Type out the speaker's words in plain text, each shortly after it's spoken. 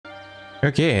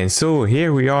Okay, and so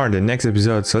here we are in the next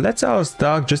episode. So let's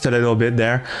talk just a little bit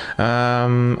there.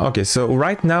 Okay, so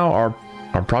right now our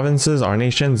provinces, our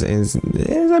nations is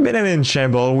a bit of in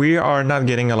shambles. We are not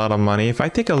getting a lot of money. If I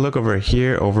take a look over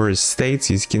here, over states,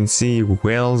 you can see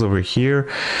Wales over here.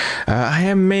 I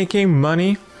am making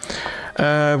money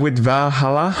with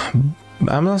Valhalla.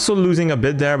 I'm also losing a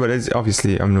bit there, but it's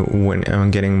obviously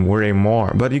I'm getting way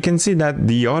more. But you can see that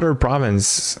the other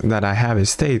province that I have a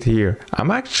state here, I'm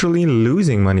actually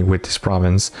losing money with this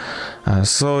province.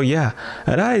 So yeah,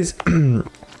 that is.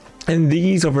 And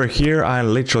these over here,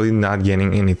 I'm literally not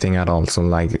getting anything at all. So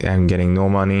like I'm getting no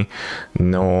money,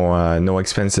 no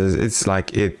expenses. It's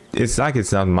like it's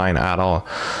not mine at all.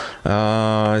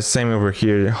 Same over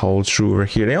here, holds true over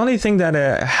here. The only thing that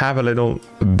I have a little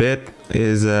bit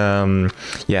is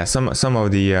yeah, some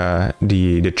of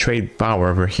the trade power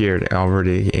over here over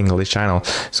the English Channel.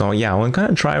 So yeah, I'm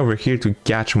gonna try over here to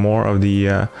catch more of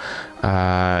the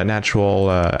natural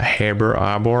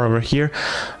harbor over here.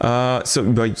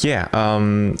 But yeah,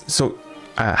 so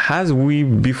as we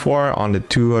before on the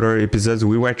two other episodes,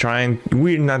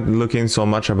 we're not looking so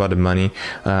much about the money.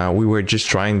 We were just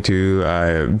trying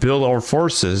to build our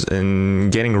forces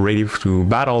and getting ready to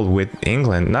battle with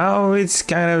England. Now it's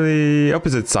kind of the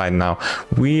opposite side. Now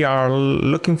we are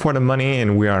looking for the money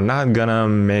and we are not gonna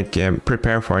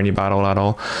prepare for any battle at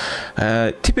all.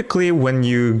 Typically when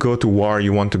you go to war,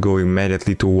 you want to go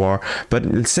immediately to war,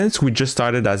 but since we just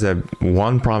started as a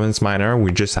one province miner,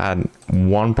 we just had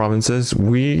one provinces,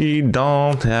 we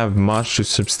don't have much to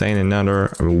sustain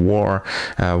another war.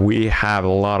 We have a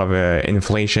lot of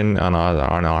inflation on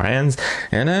our hands,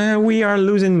 and we are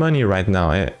losing money right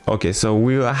now. Okay, so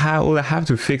we'll have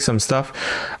to fix some stuff.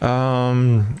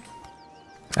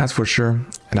 That's for sure.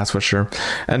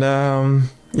 And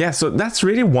yeah, so that's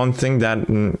really one thing that,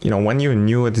 you know, when you're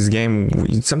new at this game,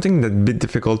 it's something that's a bit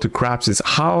difficult to grasp is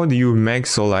how do you make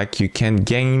so like you can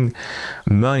gain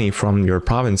money from your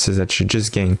provinces that you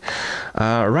just gained.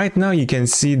 Right now you can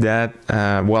see that,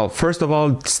 well, first of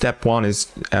all, step one is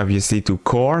obviously to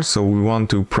core. So we want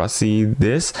to proceed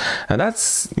this, and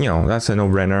that's, you know, that's a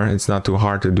no-brainer. It's not too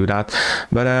hard to do that.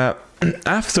 But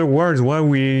afterwards, what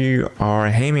we are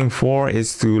aiming for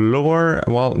is to lower,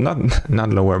 well, not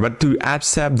lower, but to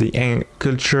accept the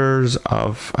cultures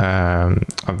of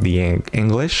the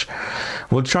English.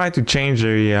 We'll try to change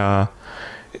the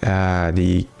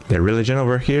religion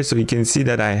over here, so you can see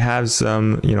that I have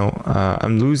some, you know,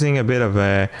 I'm losing a bit of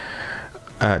a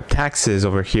taxes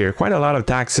over here, quite a lot of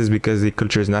taxes because the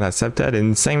culture is not accepted,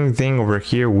 and same thing over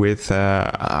here with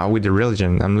the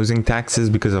religion. I'm losing taxes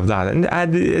because of that. And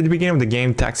at the beginning of the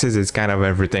game, taxes is kind of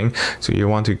everything, so you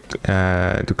want to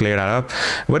clear that up.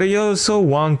 But I also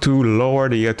want to lower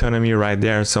the autonomy right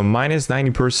there, so minus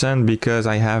 90% because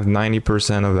I have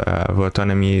 90% of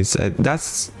autonomy.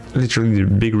 That's literally the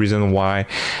big reason why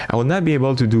I will not be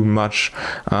able to do much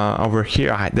over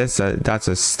here. That's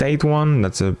a state one.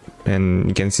 And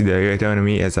you can see the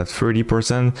autonomy is at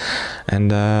 30%,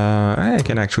 and I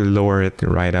can actually lower it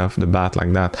right off the bat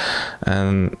like that,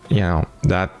 and you know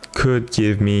that could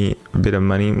give me a bit of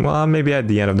money. Well, maybe at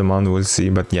the end of the month we'll see,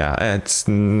 but yeah, it's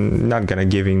not gonna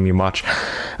giving me much.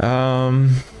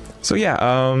 So yeah,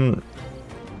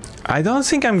 I don't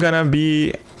think I'm gonna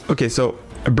be okay. So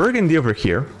Burgundy over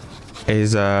here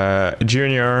is a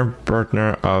junior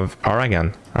partner of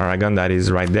Aragon. Aragon, that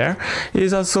is right there,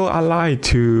 is also allied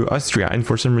to Austria, and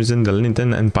for some reason the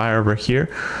Linton Empire over here,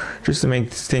 just to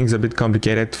make things a bit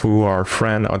complicated for our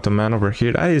friend Ottoman over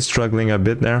here, that is struggling a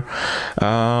bit there.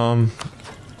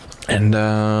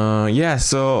 Yeah,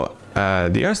 so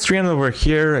the Austrian over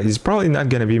here is probably not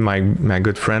gonna be my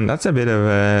good friend. That's a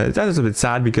bit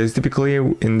sad because typically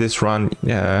in this run,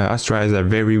 Austria is a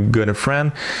very good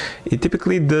friend. It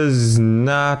typically does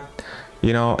not,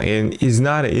 you know, and is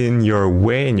not in your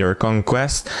way in your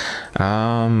conquest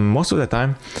most of the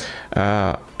time.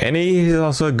 And he is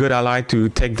also a good ally to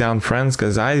take down France,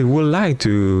 because I would like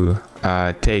to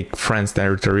take France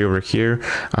territory over here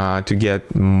to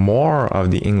get more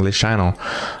of the English Channel.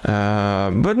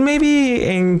 But maybe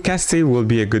in Castile will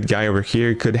be a good guy over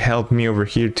here, could help me over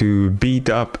here to beat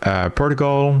up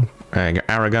Portugal,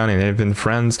 Aragon, and even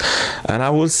France. And I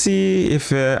will see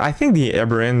if I think the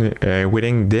Eberron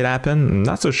wedding did happen. I'm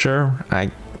not so sure.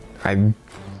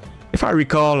 If I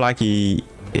recall, like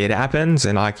it happens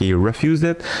and like he refused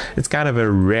it. It's kind of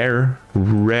a rare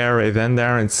event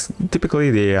there. It's typically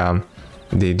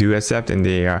they do accept, and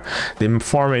they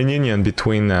form a union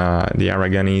between the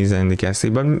Aragonese and the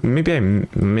Castile. But maybe I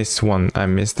missed one. I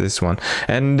missed this one.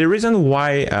 And the reason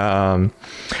why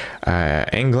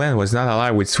England was not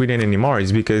allied with Sweden anymore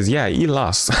is because, yeah, he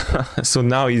lost. So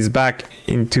now he's back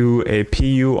into a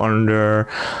PU under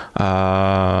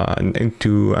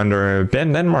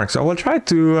Denmark. So I will try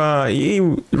to he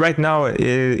right now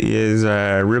is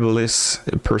rebellious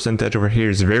percentage over here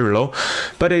is very low,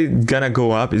 but it's gonna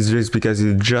go up. It's just because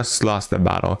he just lost the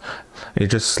battle. He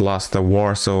just lost the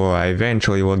war, so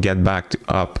eventually will get back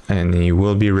up and he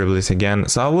will be rebellious again.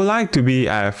 So I would like to be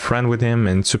a friend with him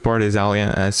and support his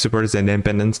alliance, support his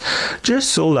independence,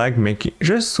 just so like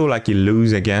he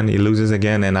loses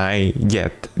again, and I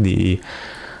get the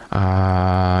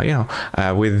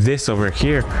with this over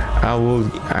here,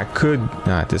 I could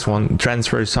this one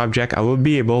transfer subject. I will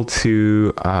be able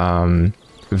to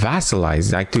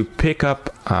vassalize, like to pick up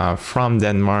from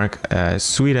Denmark,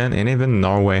 Sweden, and even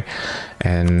Norway,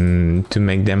 and to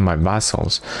make them my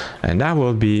vassals, and that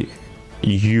will be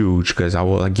huge because I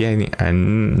will gain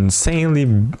an insanely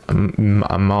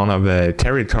amount of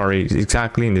territory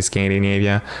exactly in the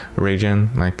Scandinavia region.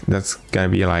 Like that's gonna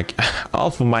be like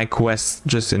half of my quests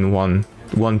just in one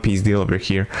piece deal over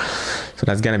here, so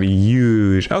that's gonna be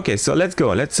huge. Okay, so let's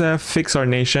go. Let's fix our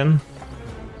nation.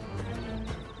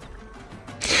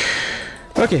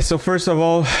 Okay, so first of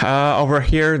all, over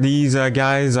here, these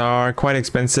guys are quite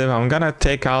expensive. I'm gonna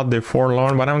take out the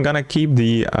forlorn, but I'm gonna keep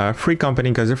the free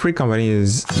company because the free company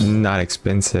is not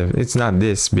expensive. It's not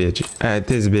this big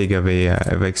of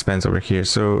a expense over here.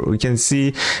 So we can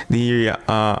see the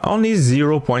only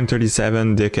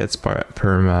 0.37 ducats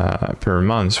per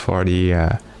month for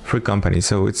the free company,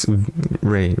 so it's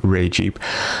very cheap.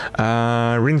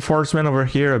 Reinforcement over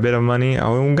here, a bit of money.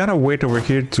 I'm gonna wait over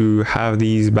here to have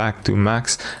these back to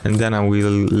max, and then I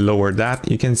will lower that.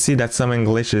 You can see that some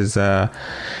English is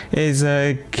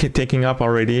taking up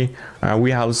already.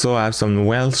 We also have some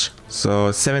Welsh,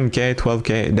 so 7k,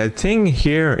 12k. The thing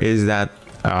here is that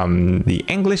the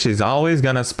English is always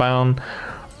gonna spawn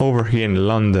over here in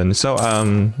London. So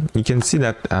you can see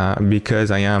that because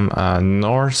I am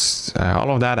Norse, all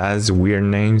of that has weird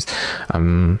names.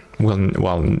 Yeah,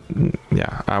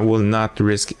 I will not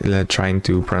risk trying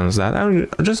to pronounce that. I'm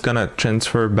just gonna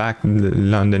transfer back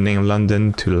the name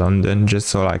London to London, just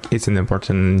so like it's an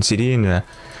important city, and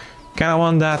kind of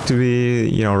want that to be,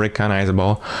 you know,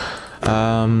 recognizable.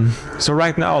 So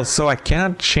right now also I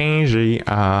cannot change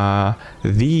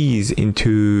these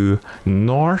into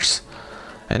Norse.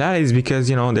 And that is because,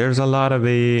 you know, there's a lot of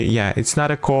it's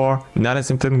not a core, not a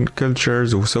symptom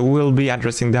cultures. So we'll be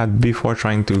addressing that before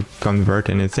trying to convert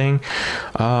anything.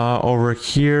 Over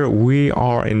here, we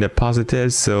are in the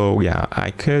positives. So yeah,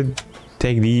 I could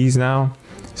take these now.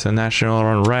 So national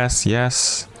unrest,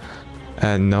 yes.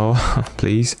 No,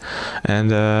 please.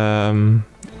 And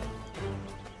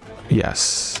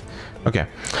yes. Okay,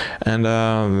 and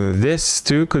this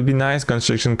too could be nice,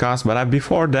 construction cost, but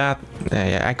before that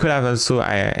I could have also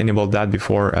enabled that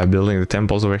before building the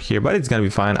temples over here, but it's gonna be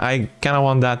fine. I kind of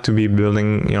want that to be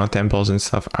building, you know, temples and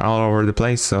stuff all over the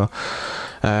place. So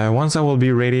once I will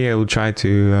be ready, I will try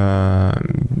to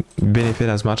benefit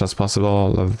as much as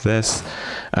possible of this.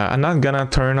 I'm not gonna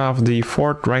turn off the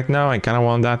fort right now. I kind of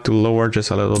want that to lower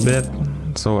just a little bit,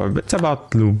 so it's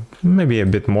about maybe a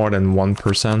bit more than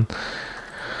 1%.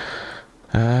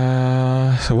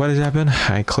 So what has happened?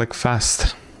 I click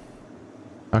fast.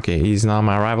 Okay, he's now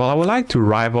my rival. I would like to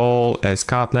rival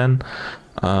Scotland.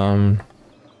 Who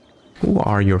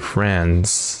are your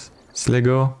friends?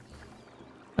 Sligo,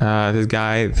 this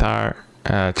guy,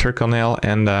 Tyrconnell,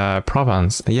 and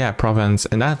Provence. Yeah, Provence,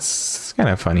 and that's kind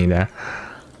of funny there.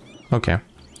 Okay,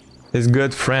 his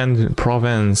good friend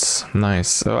Provence. Nice.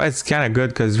 So it's kind of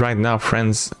good because right now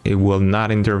France, it will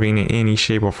not intervene in any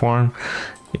shape or form,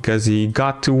 because he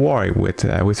got to war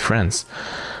with France.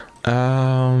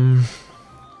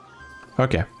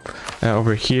 Okay,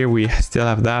 over here we still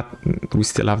have that.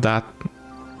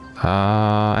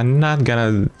 I'm not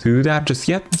gonna do that just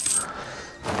yet.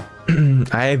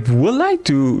 I would like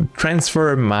to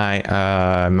transfer my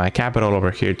my capital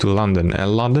over here to London.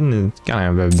 London is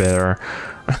kind of a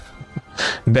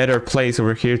better place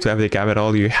over here to have the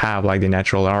capital. You have like the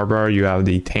natural harbor, you have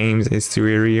the Thames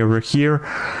estuary over here,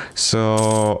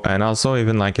 so, and also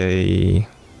even like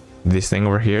this thing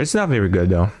over here. It's not very good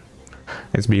though,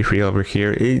 let's be real. Over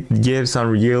here it gives some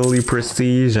really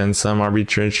prestige and some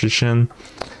arbitration.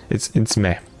 It's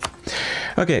meh.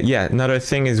 Okay, yeah, another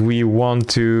thing is we want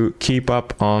to keep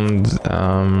up on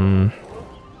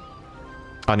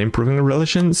improving the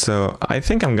relations, so I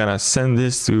think I'm gonna send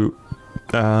this to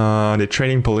the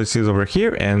trading policies over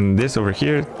here, and this over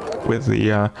here with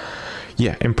the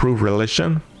improved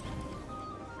relation.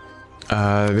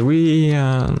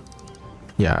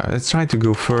 yeah, let's try to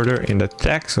go further in the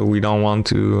tech, so we don't want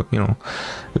to, you know,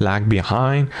 lag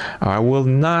behind. I will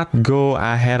not go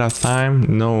ahead of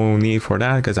time, no need for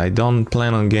that, because I don't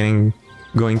plan on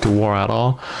going to war at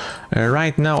all.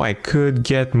 Right now I could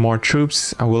get more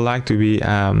troops. I would like to be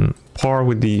par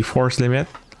with the force limit,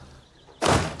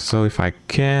 so if I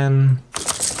can,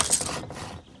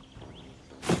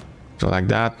 so like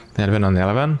that, 11 on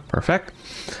 11, perfect.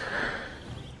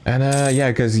 And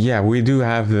yeah, because yeah, we do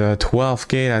have the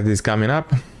 12k that is coming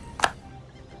up.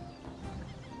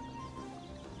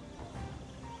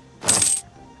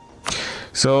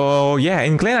 So yeah,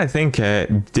 England I think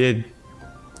did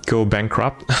go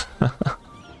bankrupt.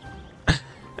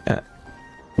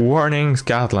 Warning,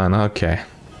 Scotland, okay,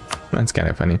 that's kind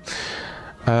of funny.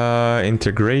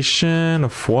 Integration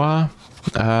of foi.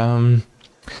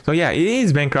 So yeah, it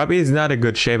is bankrupt. It is not a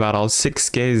good shape at all.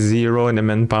 6k, 0 in the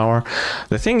manpower.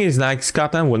 The thing is, like,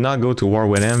 Scotland will not go to war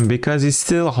with him because he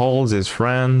still holds his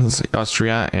friends,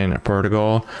 Austria and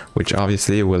Portugal, which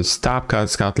obviously will stop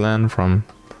Scotland from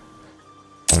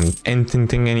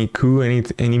anything, any coup,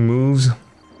 any moves.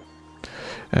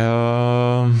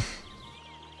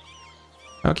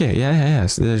 Okay,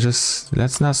 yes. Just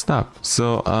let's not stop.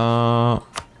 So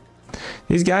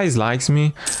this guy likes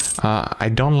me. I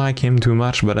don't like him too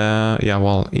much, but yeah,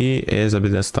 well, he is a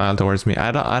bit hostile towards me.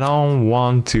 I don't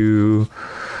want to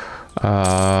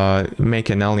make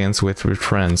an alliance with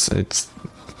friends. It's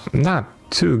not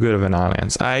too good of an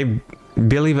alliance. I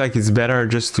believe like it's better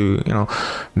just to, you know,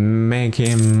 make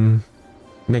him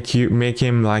like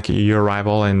your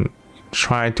rival and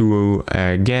try to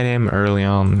get him early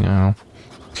on, you know,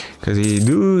 because he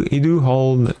do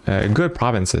hold good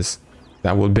provinces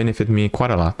that will benefit me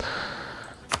quite a lot.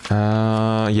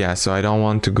 Yeah, so I don't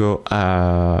want to go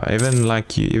even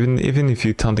like even if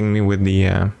you're taunting me with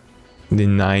the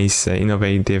nice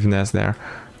innovativeness there,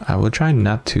 I will try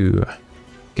not to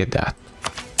get that.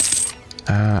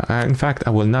 In fact, I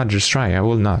will not just try, I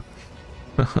will not.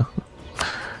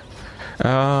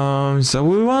 So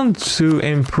we want to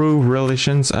improve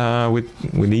relations with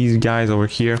these guys over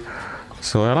here.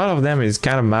 So a lot of them is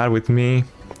kind of mad with me.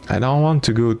 I don't want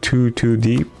to go too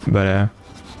deep, but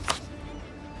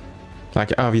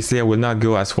like obviously I will not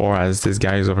go as far as this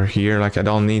guy is over here. Like I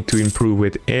don't need to improve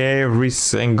with every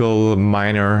single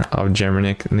minor of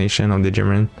Germanic nation of the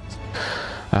German.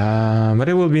 But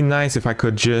it would be nice if I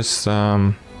could just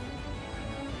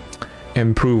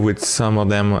improve with some of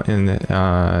them in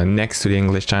next to the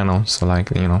English channel, so like,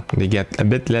 you know, they get a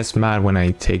bit less mad when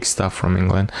I take stuff from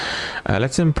England.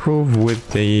 Let's improve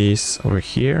with these over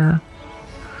here,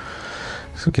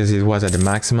 because it was at the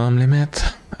maximum limit.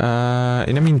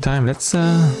 In the meantime, let's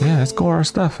yeah, let's go our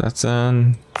stuff. That's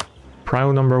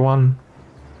prio number 1.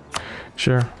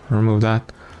 Sure, remove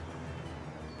that.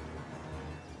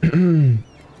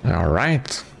 All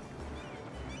right.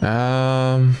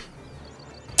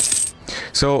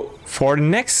 So for the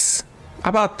next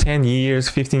about 10 years,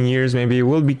 15 years maybe,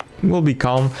 we'll be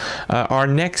calm. Our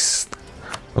next,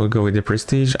 we'll go with the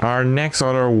prestige. Our next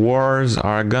other wars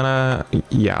are gonna,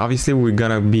 yeah, obviously we're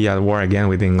gonna be at war again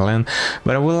with England,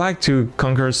 but I would like to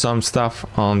conquer some stuff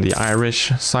on the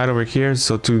Irish side over here.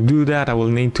 So to do that, I will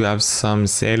need to have some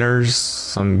sailors,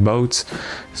 some boats.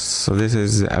 So this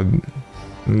is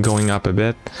going up a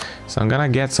bit, so I'm gonna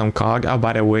get some cog. Oh,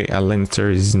 by the way,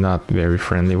 Leinster is not very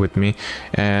friendly with me.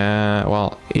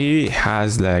 Well, he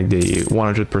has like the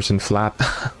 100% flat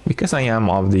because I am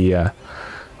of the well,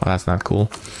 that's not cool.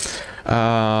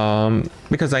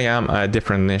 Because I am a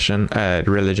different nation,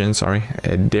 religion, sorry,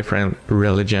 a different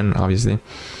religion, obviously,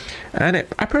 and I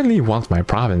apparently want my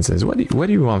provinces. What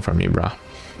do you want from me, bro?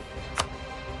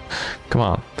 Come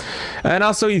on. And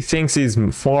also he thinks he's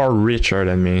far richer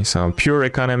than me, so pure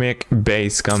economic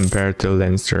base compared to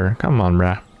Leinster. Come on,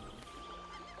 bruh.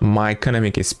 My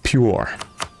economic is pure.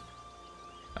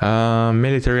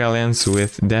 Military alliance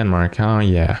with Denmark. Oh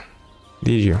yeah.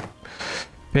 Did you?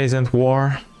 Peasant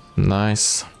war.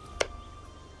 Nice.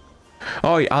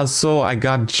 Oh, also I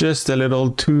got just a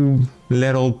little too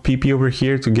little PP over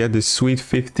here to get the sweet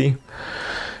 50.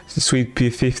 The sweet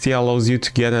P50 allows you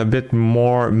to get a bit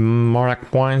more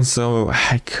Morak points, so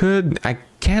I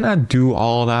cannot do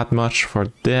all that much for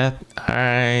that.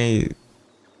 I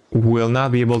will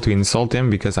not be able to insult him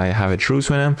because I have a truce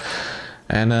with him,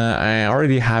 and I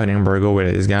already have an embargo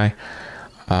with this guy.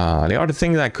 The other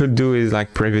thing that I could do is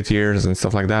like privateers and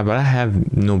stuff like that, but I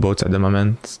have no boats at the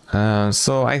moment.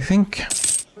 So I think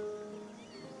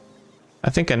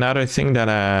another thing that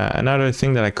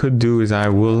I could do is I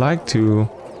would like to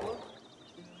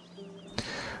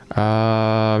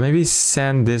maybe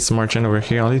send this merchant over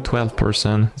here. Only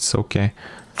 12%, it's okay.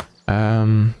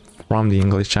 from the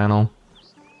English channel.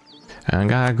 And I'm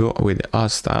gonna go with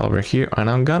hostile over here, and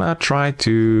I'm gonna try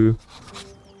to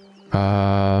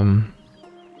oh,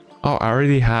 I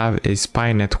already have a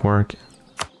spy network.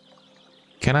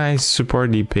 Can I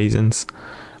support the peasants?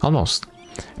 Almost.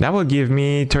 That will give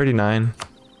me 39,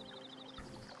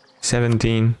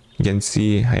 17. You can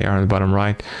see here on the bottom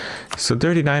right. So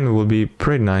 39 will be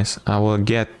pretty nice. I will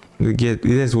get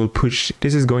this will push.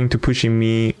 This is going to push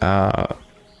me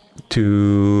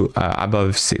to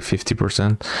above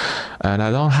 50%, and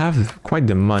I don't have quite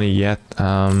the money yet.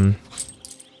 Yeah,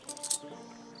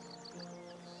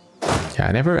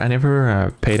 I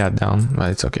never pay that down,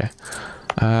 but it's okay.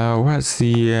 Where's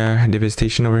the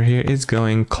devastation over here? It's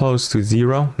going close to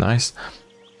 0. Nice.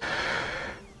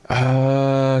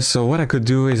 So what I could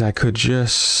do is I could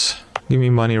just give me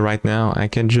money right now. I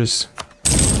can just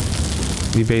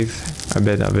debate a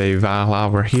bit of a Valhalla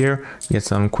over here, get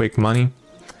some quick money,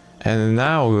 and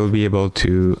now we'll be able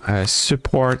to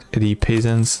support the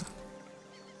peasants,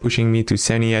 pushing me to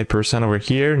 78% over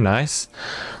here. Nice.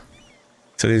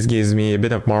 So this gives me a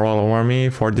bit of moral army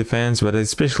for defense, but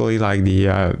especially like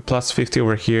the plus 50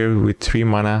 over here with 3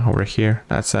 mana over here.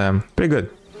 That's pretty good.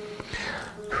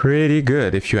 Pretty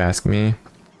good if you ask me.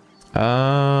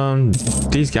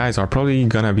 These guys are probably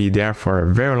gonna be there for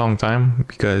a very long time,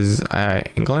 because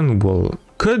England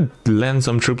could lend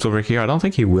some troops over here. I don't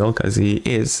think he will, because he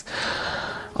is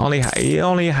only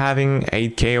having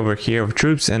 8k over here of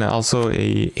troops, and also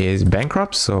he is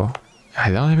bankrupt, so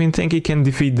I don't even think he can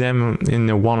defeat them in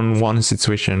a one-on-one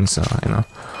situation. So you know,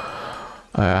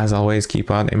 as always,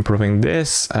 keep on improving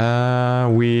this. I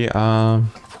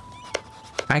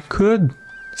could.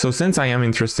 So since I am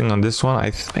interested on this one, I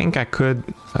think I could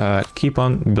keep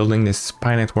on building this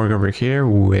spy network over here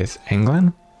with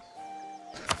England.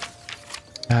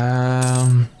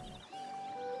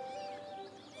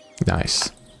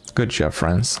 Nice. Good job,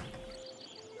 friends.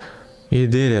 You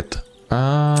did it.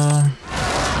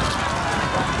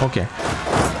 Okay.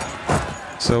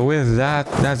 So with that,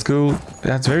 that's good.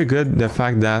 That's very good. The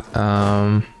fact that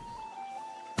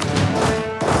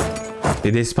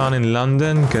they spawn in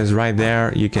London, because right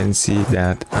there you can see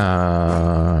that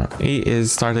he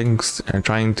is trying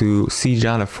to siege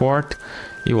down a fort.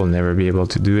 He will never be able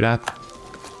to do that.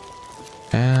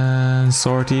 And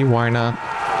sortie, why not?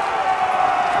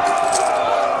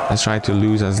 Let's try to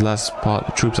lose as less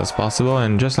troops as possible,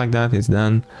 and just like that, it's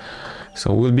done.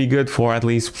 So we'll be good for at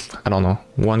least, I don't know,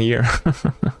 1 year.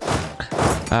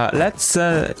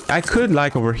 I could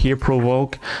like over here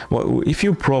provoke. Well, if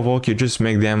you provoke, you just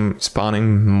make them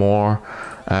spawning more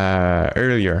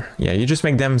earlier. Yeah, you just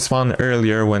make them spawn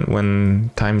earlier when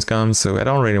times comes. So I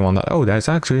don't really want that. Oh, there's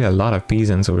actually a lot of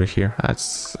peasants over here. I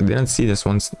didn't see this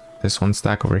one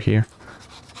stack over here.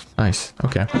 Nice.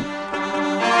 Okay.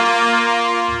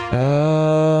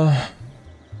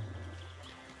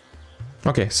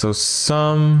 Okay, so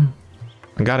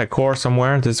I got a core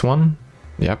somewhere. This one.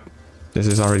 Yep. This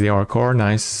is already our core.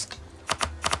 Nice.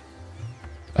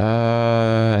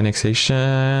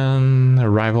 Annexation.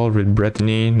 Arrival with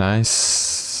Brittany.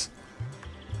 Nice.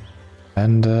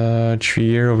 And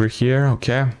Trier over here.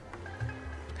 Okay.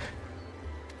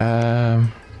 So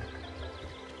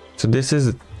this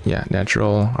is, yeah,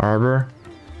 natural harbor.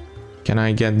 Can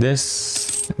I get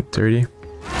this? 30.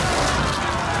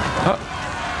 Oh.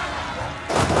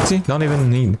 See, don't even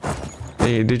need.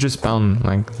 They just spawn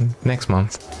like next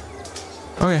month.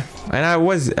 Okay, and I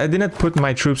didn't put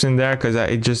my troops in there because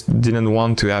I just didn't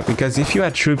want to have, because if you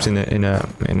had troops in a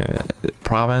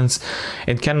province,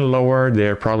 it can lower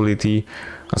their probability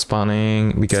of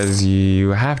spawning, because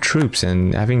you have troops,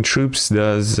 and having troops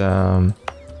does yeah,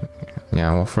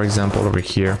 well, for example over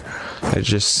here, I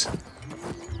just,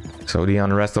 so the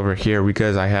unrest over here,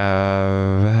 because I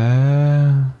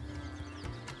have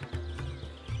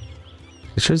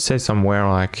it should say somewhere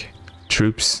like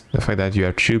troops. The fact that you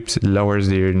have troops, it lowers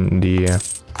the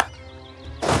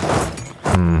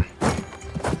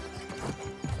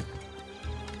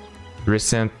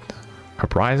recent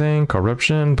uprising,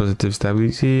 corruption, positive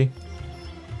stability.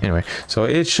 Anyway, so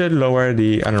it should lower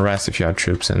the unrest if you have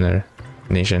troops in their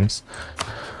nations.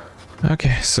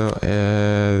 Okay, so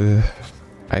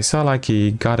I saw like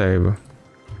he got a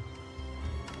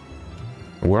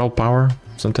world power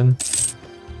something.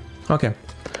 Okay,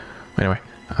 anyway,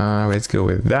 let's go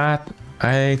with that.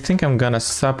 I think I'm gonna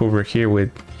stop over here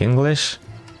with English.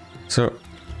 So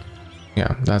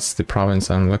yeah, that's the province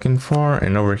I'm looking for.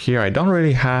 And over here I don't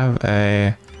really have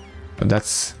a, but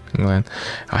that's England.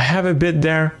 I have a bit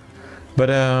there, but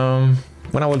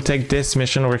when I will take this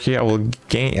mission over here, I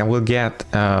will get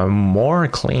more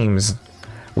claims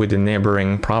with the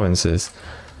neighboring provinces,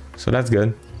 so that's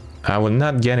good. I will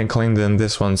not get inclined in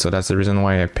this one, so that's the reason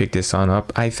why I picked this one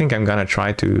up. I think I'm gonna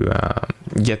try to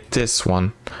get this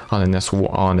one on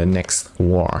the next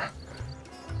war.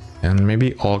 And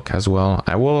maybe Hulk as well.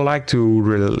 I would like to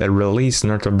release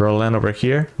Northumberland over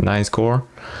here. Nice core.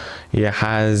 He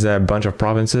has a bunch of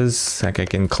provinces like I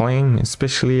can claim,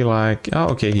 especially like... Oh,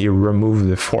 okay, he removed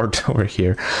the fort over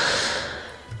here.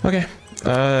 Okay,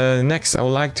 next I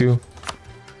would like to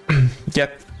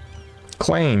get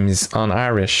claims on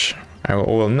Irish. I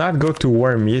will not go to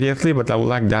war immediately, but I would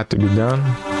like that to be done.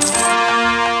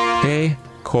 Okay,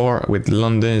 core with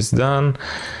London is done.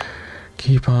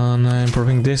 Keep on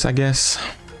improving this, I guess.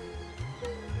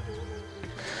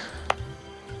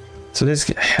 So this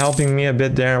is helping me a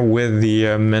bit there with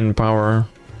the manpower.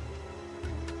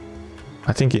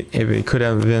 I think if it could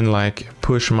have been like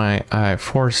push my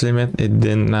force limit, it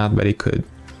did not, but it could.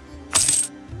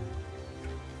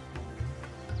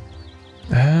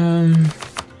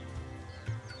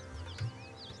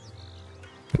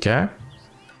 Okay.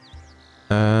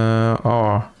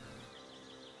 Oh.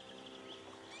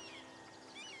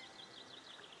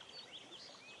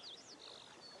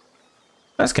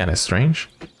 That's kind of strange.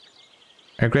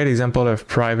 A great example of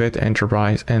private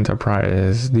enterprise. Okay,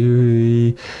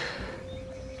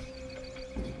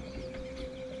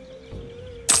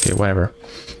 whatever.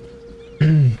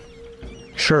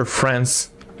 Sure,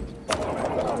 France.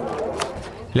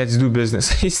 Let's do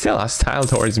business. He's still hostile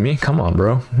towards me. Come on,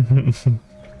 bro.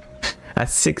 At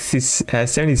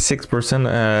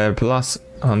 76% plus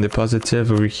on the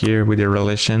positive over here with the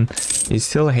relation. He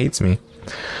still hates me.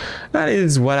 That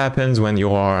is what happens when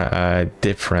you are a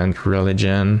different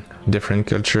religion, different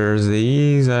cultures.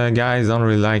 These guys don't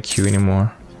really like you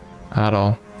anymore at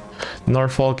all.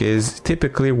 Norfolk is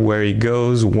typically where he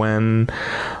goes when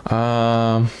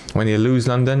you lose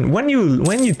London. When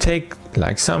you take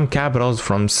like some capitals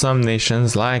from some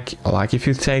nations, like if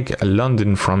you take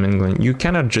London from England, you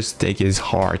cannot just take his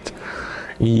heart.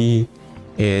 He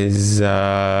is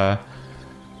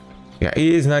yeah,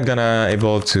 he is not gonna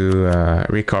able to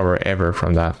recover ever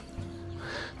from that.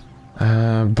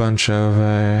 A bunch of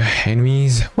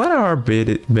enemies. What are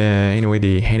anyway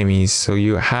the enemies? So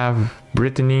you have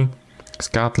Brittany,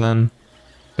 Scotland,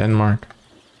 Denmark.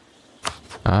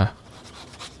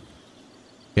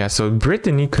 Yeah, so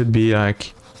Brittany could be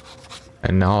like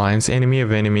an alliance enemy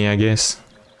of enemy, I guess.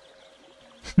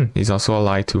 He's also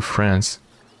allied to France.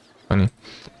 Funny.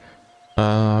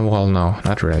 Well, no,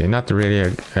 not really. Not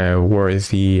really a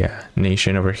worthy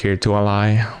nation over here to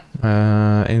ally.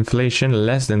 Inflation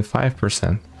less than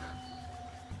 5%.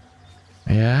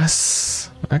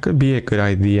 Yes, that could be a good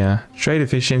idea. Trade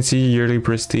efficiency, yearly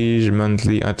prestige,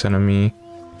 monthly autonomy,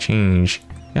 change.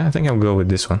 Yeah, I think I'll go with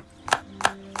this one.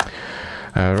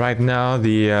 Right now,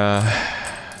 the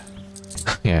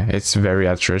yeah, it's very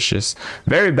atrocious,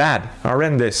 very bad,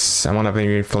 horrendous. I want to have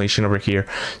inflation over here,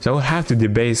 so I'll have to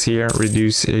debase here,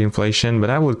 reduce inflation, but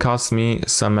that would cost me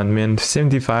some admin.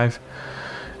 75.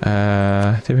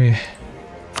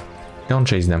 Don't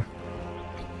chase them.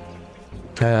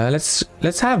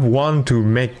 Let's have one to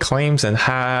make claims and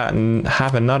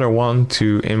have another one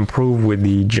to improve with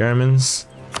the Germans.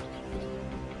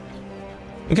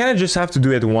 You kind of just have to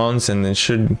do it once, and it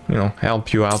should, you know,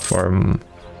 help you out for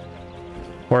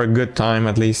a good time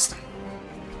at least.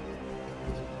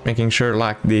 Making sure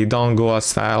like they don't go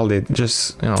hostile, they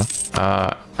just, you know,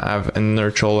 have a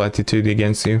neutral attitude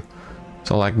against you.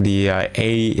 So like the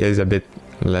A is a bit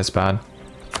less bad.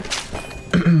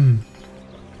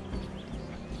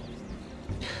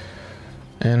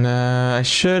 And I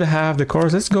should have the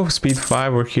course. Let's go speed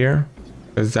 5 over here,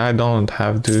 because I don't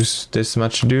have this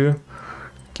much to do.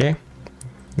 Okay,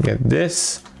 get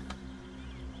this.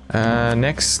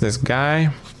 Next, this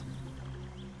guy.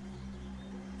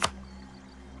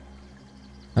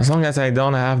 As long as I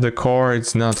don't have the core,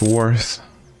 it's not worth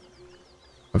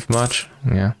of much.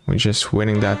 Yeah, we're just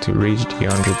waiting that to reach the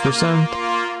 100%.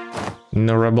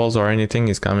 No rebels or anything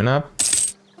is coming up.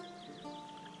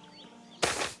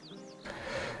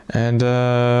 And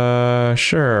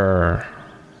sure,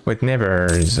 with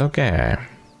nevers, okay.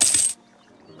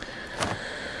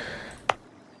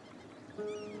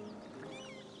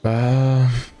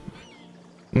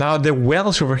 Now the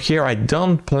Welsh over here, I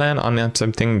don't plan on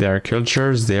accepting their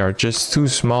cultures. They are just too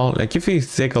small. Like if you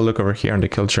take a look over here on the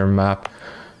culture map,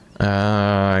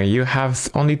 you have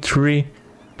only 3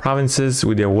 provinces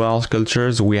with the Welsh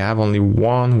cultures. We have only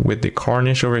 1 with the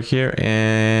Cornish over here,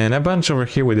 and a bunch over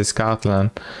here with the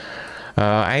Scotland.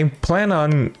 I plan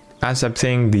on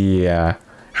accepting the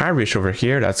Irish over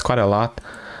here. That's quite a lot.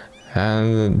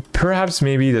 And perhaps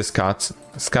maybe the Scots.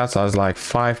 Scots has like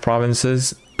 5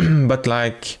 provinces, but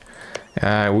like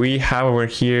We have over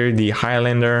here the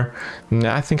Highlander.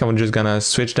 I think I'm just gonna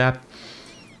switch that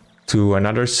to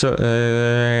another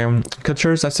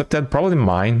cultures accepted, probably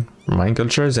mine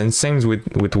cultures, and same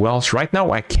with Welsh. Right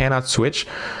now I cannot switch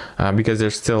because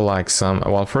there's still like some,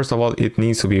 well, first of all it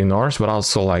needs to be Norse, but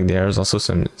also like there's also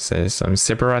some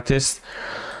separatists.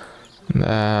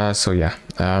 So yeah,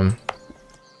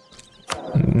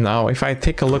 now if I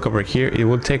take a look over here, it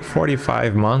will take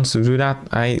 45 months to do that.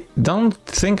 I don't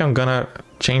think I'm gonna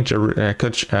change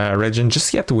the region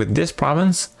just yet with this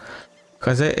province,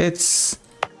 because it's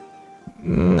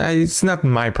not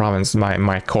my province,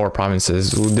 my core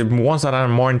provinces. The ones that I'm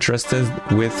more interested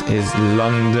with is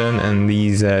London and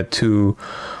these two,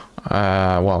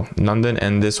 well, London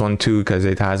and this one too, because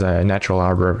it has a natural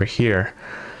harbor over here.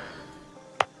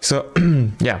 So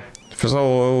yeah,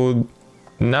 so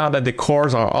now that the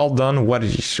cores are all done, what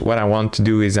I want to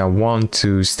do is I want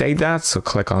to state that. So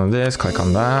click on this, click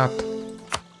on that.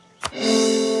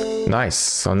 Nice.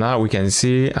 So now we can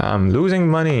see I'm losing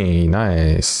money.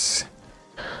 Nice.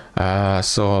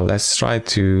 So let's try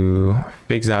to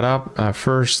fix that up.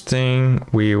 First thing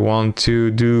we want to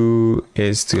do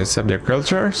is to accept their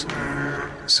cultures.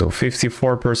 So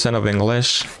 54% of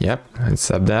English. Yep,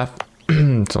 accept that.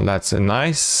 So that's a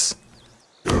nice.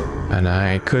 And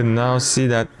I could now see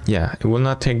that, yeah, it will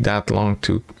not take that long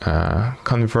to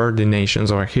convert the nations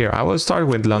over here. I will start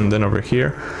with London over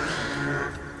here.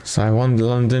 So I want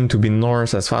London to be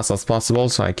Norse as fast as possible,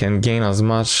 so I can gain as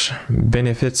much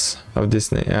benefits of this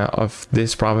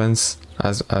province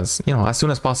as you know, as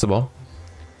soon as possible.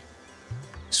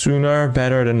 Sooner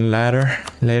better than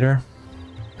later.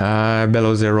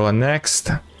 Below zero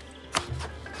next.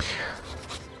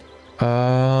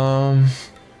 I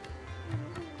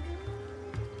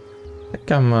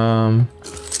think I'm no,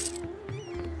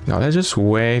 let's just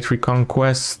wait.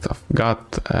 Reconquest of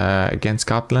against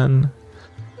Scotland.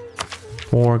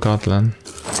 For Scotland.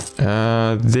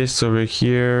 This over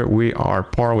here, we are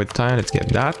par with time. Let's get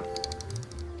that.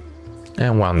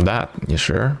 And want that. Yeah,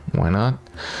 sure. Why not?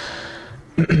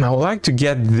 I would like to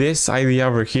get this idea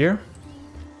over here.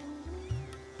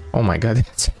 Oh my god,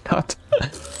 that's a lot.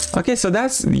 Okay, so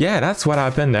that's what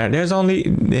happened there. There's only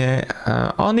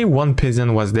one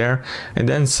peasant was there, and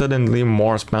then suddenly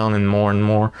more spawned and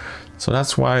more. So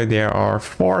that's why there are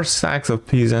 4 stacks of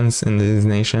peasants in this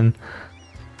nation.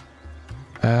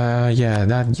 Yeah,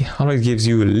 that always gives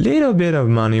you a little bit of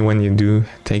money when you do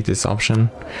take this option.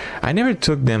 I never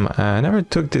took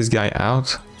this guy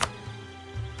out.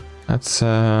 That's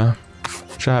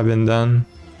should have been done.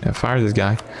 Yeah, fire this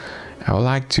guy. I would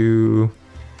like to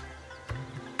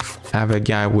have a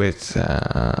guy with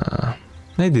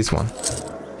maybe this one.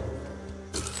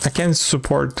 I can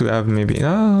support to have maybe,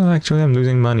 oh, actually I'm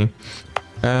losing money.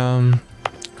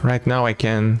 Right now I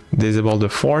can disable the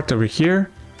fort over here.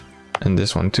 And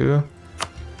this one too.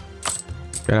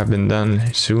 Could have been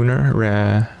done sooner.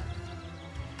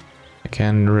 I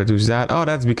can reduce that. Oh,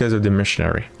 that's because of the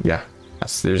missionary. Yeah,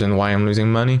 that's the reason why I'm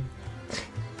losing money.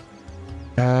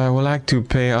 I would like to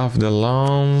pay off the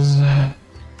loans.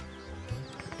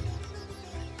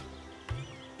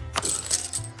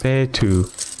 Pay 2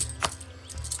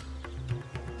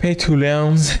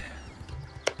 loans.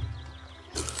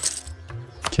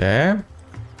 Okay.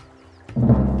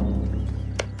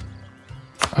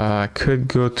 I could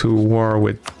go to war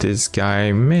with this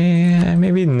guy.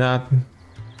 Maybe not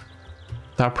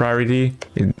top priority.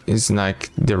 It is like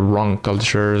the wrong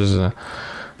cultures.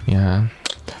 Yeah,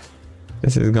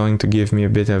 this is going to give me a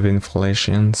bit of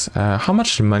inflations. How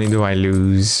much money do I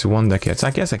lose? 1 ducats.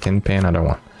 I guess I can pay another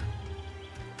one.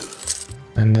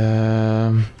 And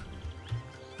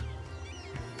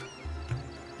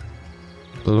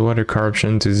lower the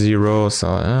corruption to 0.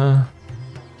 So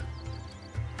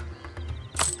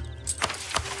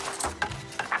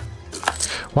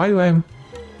why do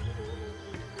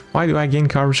I gain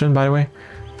corruption, by the way?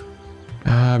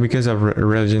 Because of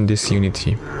religion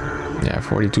disunity. Yeah,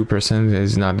 42%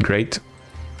 is not great.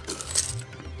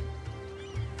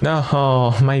 No,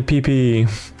 my PP.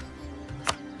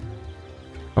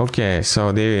 Okay,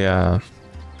 so the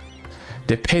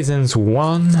peasants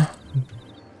won.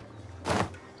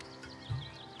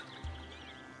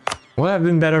 Would have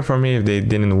been better for me if they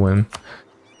didn't win.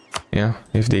 Yeah,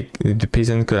 if the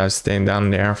peasant could have stayed down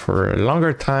there for a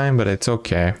longer time, but it's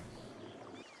okay.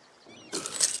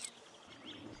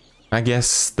 I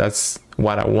guess that's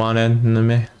what I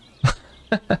wanted.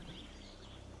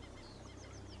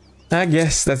 I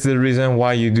guess that's the reason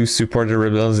why you do support the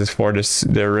rebels, is for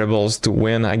the rebels to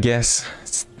win, I guess.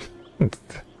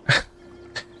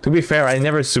 To be fair, I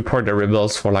never support the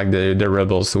rebels for like the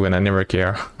rebels to win. I never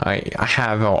care. I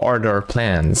have other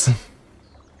plans.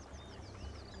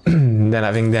 than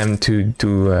having them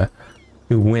to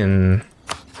win.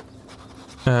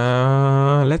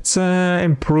 Let's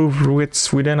improve with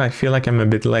Sweden. I feel like I'm a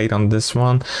bit late on this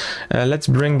one. Let's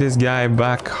bring this guy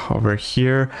back over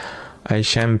here. A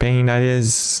champagne that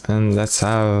is, and let's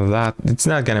have that. It's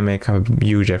not gonna make a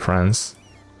huge difference.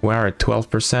 We're at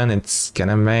 12%. It's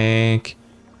gonna make,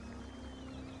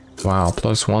 wow,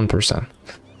 plus 1%.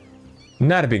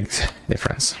 Not a big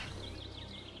difference.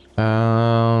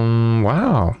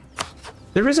 Wow.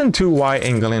 The reason too why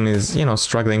England is, you know,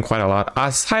 struggling quite a lot,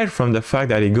 aside from the fact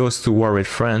that he goes to war with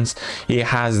France, he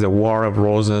has the War of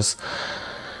Roses.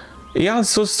 He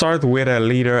also starts with a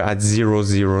leader at 0,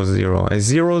 0, 0. A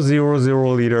 0, 0,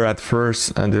 0 leader at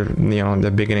first, and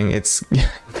the beginning, it's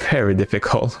very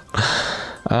difficult.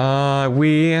 I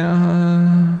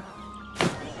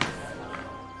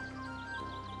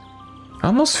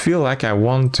almost feel like I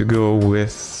want to go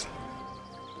with,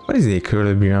 what is the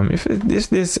equilibrium? If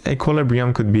this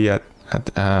equilibrium could be at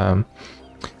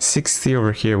 60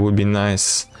 over here, would be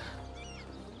nice.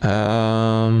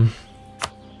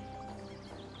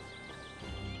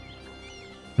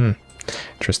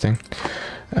 Interesting.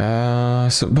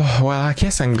 So, well, I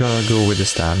guess I'm gonna go with the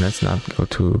stab. Let's not go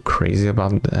too crazy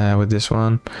about with this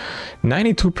one.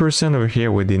 92% over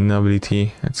here with the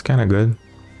nobility. That's kind of good.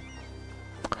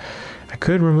 I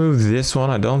could remove this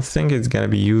one. I don't think it's gonna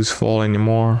be useful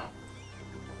anymore.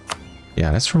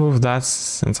 Yeah, let's remove that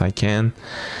since I can.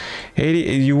 80.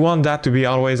 You want that to be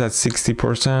always at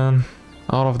 60%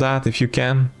 out of that if you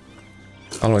can.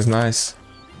 Always nice.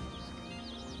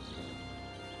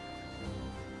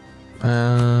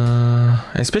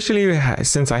 Especially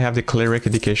since I have the cleric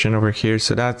education over here,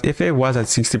 so that if it was at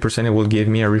 60%, it will give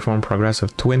me a reform progress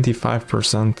of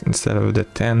 25% instead of the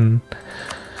 10.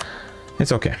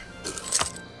 It's okay.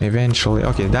 Eventually,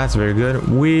 okay, that's very good.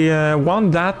 We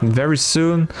want that very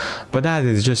soon, but that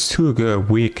is just too good.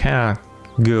 We cannot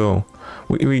go.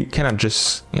 We cannot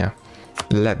just, yeah,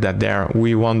 let that there.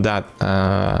 We want that,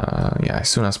 yeah, as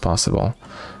soon as possible.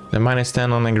 The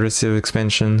 -10 on aggressive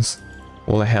expansions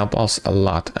will help us a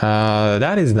lot.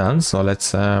 That is done, so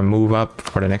let's move up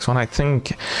for the next one. I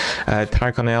think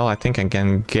Tarkonel, I think I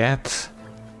can get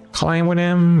climb with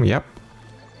him. Yep.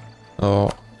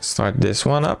 So start this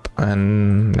one up,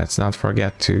 and let's not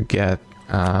forget to get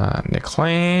the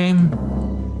claim.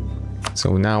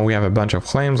 So now we have a bunch of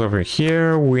claims over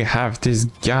here. We have this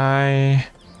guy.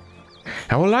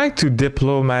 I would like to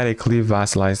diplomatically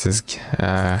vassalize this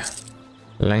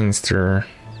Leinster.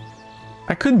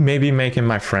 I could maybe make him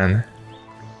my friend.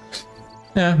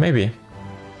 Yeah, maybe.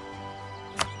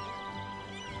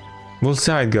 We'll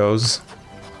see how it goes.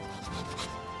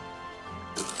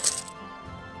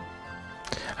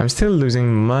 I'm still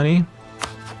losing money.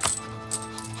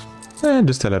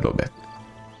 Just a little bit.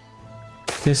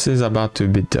 This is about to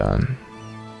be done.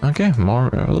 Okay,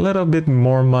 a little bit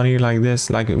more money like this.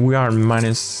 Like we are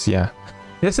minus, yeah.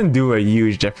 It doesn't do a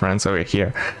huge difference over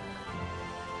here.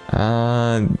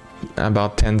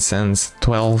 About 10 cents,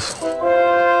 12.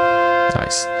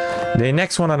 Nice. The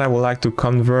next one that I would like to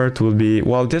convert will be,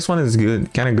 well, this one is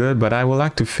good, kind of good, but I would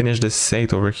like to finish the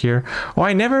Sate over here. Oh,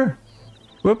 I never,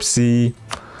 whoopsie.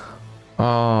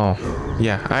 Oh,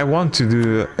 yeah, I want to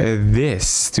do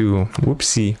this too,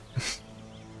 whoopsie.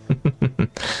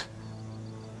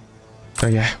 So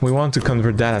yeah, we want to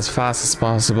convert that as fast as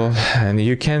possible, and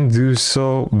you can do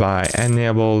so by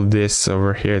enable this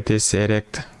over here, this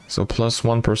edict. So plus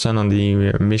 1% on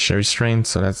the mission restraint,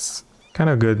 so that's kind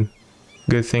of good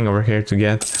thing over here to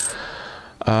get.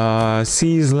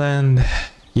 Seas land,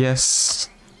 yes.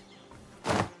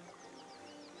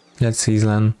 Let's Seas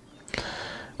land.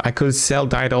 I could sell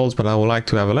titles, but I would like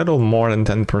to have a little more than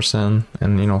 10%,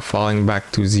 and you know, falling back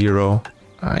to 0.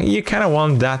 You kind of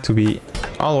want that to be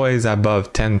always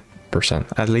above 10%,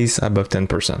 at least above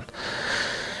 10%,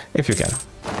 if you can.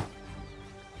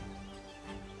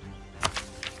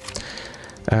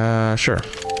 Sure.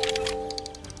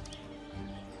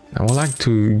 I would like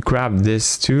to grab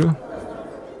this too.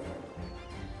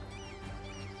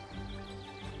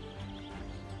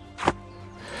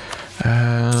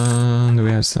 And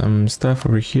we have some stuff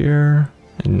over here.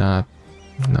 Not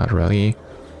really.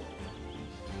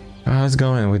 How's it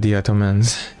going with the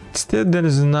Ottomans? It still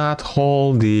does not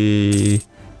hold the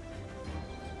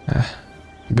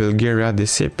Bulgaria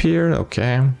disappeared.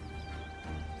 Okay.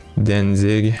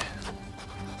 Danzig.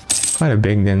 Quite a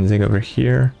big Danzig over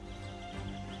here.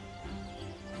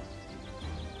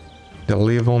 The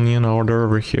Livonian order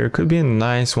over here could be a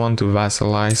nice one to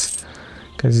vassalize,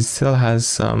 because it still has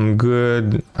some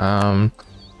good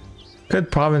good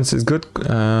provinces, good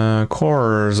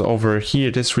cores over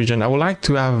here, this region. I would like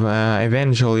to have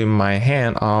eventually my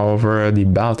hand over the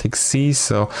Baltic Sea,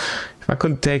 so if I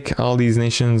could take all these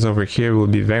nations over here, it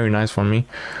would be very nice for me.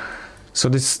 So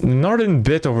this northern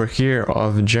bit over here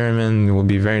of German will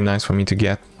be very nice for me to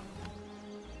get.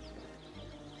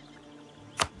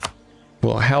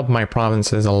 Will help my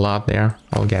provinces a lot there.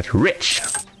 I'll get rich.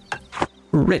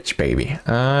 Rich, baby.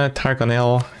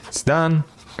 Tarkonel, it's done.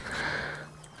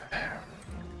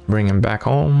 Bring him back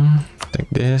home. Take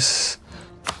this.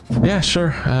 Yeah,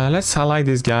 sure. Let's highlight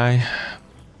this guy.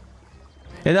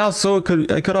 And also,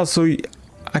 I could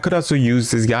also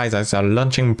use these guys as a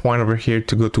launching point over here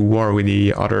to go to war with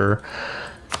the other.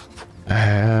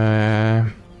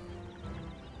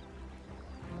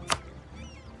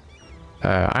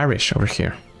 Irish over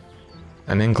here,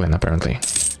 and England apparently.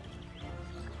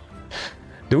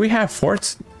 Do we have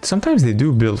forts? Sometimes they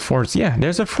do build forts. Yeah,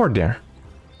 there's a fort there.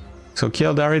 So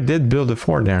Kildare did build a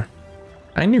fort there.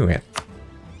 I knew it.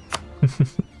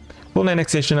 Full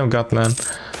annexation of Gotland.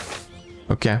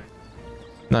 Okay.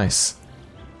 Nice.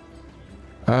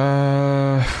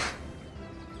 I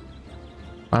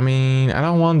mean, I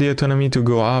don't want the autonomy to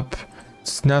go up.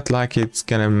 It's not like it's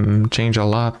gonna change a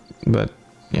lot, but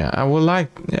yeah, I would like...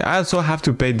 I also have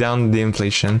to pay down the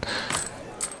inflation.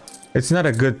 It's not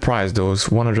a good price, those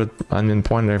 100 admin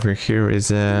point over here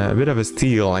is a bit of a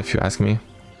steal, if you ask me.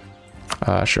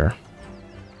 Sure.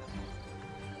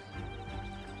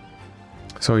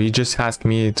 So he just asked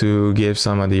me to give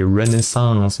some of the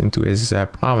renaissance into his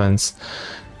province.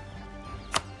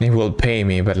 He will pay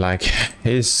me, but like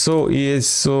he is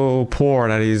so poor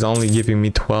that he's only giving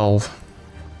me 12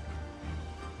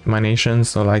 my nation,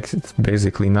 so like it's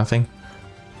basically nothing.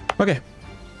 Okay.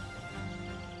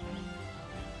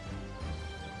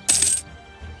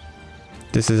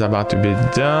 This is about to be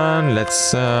done.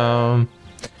 Let's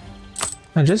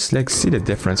just like see the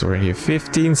difference over here.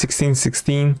 15, 16,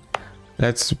 16.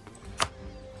 Let's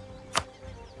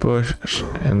push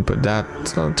and put that.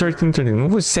 So 13, 13.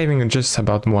 We're saving just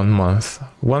about 1 month.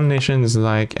 One nation is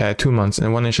like 2 months,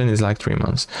 and one nation is like 3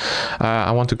 months.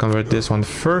 I want to convert this one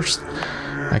first.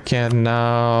 I can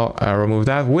now remove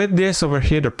that. With this over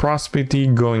here, the prosperity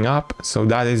going up, so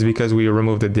that is because we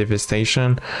removed the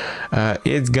devastation.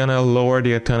 It's gonna lower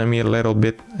the autonomy a little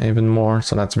bit even more,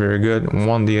 so that's very good.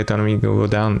 Want the autonomy to go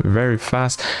down very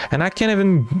fast, and I can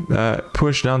even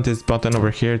push down this button over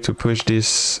here to push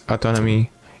this autonomy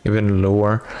even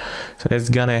lower, so that's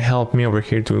gonna help me over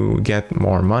here to get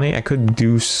more money. I could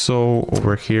do so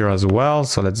over here as well,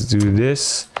 so let's do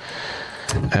this.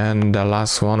 And the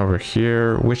last one over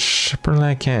here, which apparently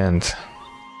I can't.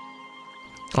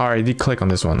 Alright, click on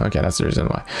this one. Okay, that's the reason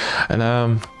why. And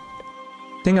I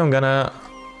think I'm gonna,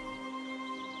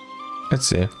 let's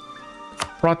see,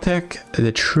 protect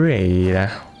the trade.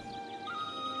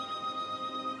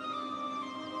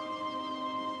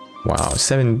 Wow,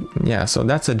 7, yeah, so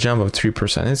that's a jump of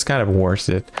 3%. It's kind of worth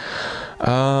it.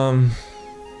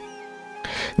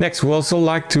 Next, we also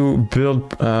like to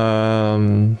build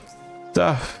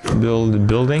build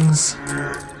buildings.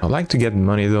 I'd like to get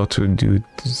money though to do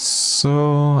this.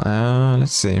 So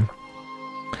let's see.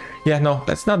 Yeah, no,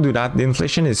 let's not do that. The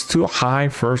inflation is too high,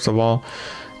 first of all.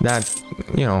 That,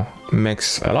 you know,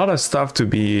 makes a lot of stuff to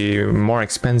be more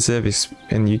expensive.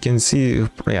 And you can see,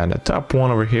 yeah, the top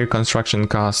one over here, construction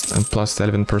cost and plus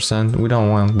 11%. We don't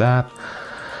want that.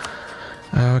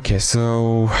 Okay,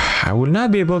 so I will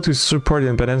not be able to support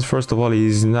independence. First of all,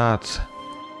 he's not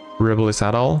rebellious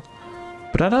at all.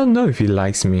 But I don't know if he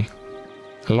likes me.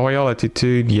 Loyal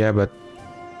attitude, yeah, but...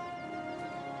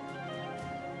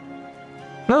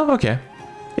 No, okay.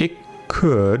 It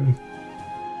could.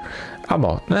 How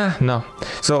about? No.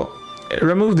 So,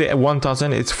 remove the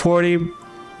 1000, it's 40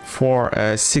 for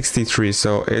 63.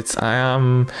 So, I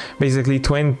am basically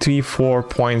 24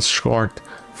 points short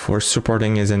for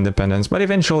supporting his independence. But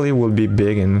eventually, will be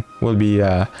big and will be...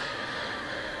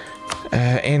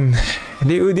 and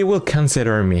they will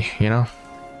consider me, you know?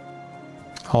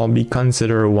 I'll be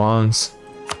considered once.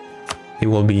 They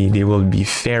will be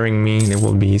fearing me. They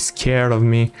will be scared of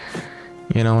me.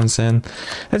 You know what I'm saying?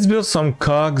 Let's build some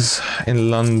cogs in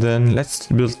London. Let's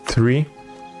build 3.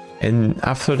 And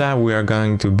after that, we are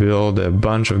going to build a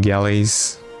bunch of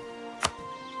galleys.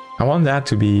 I want that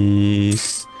to be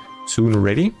soon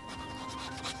ready.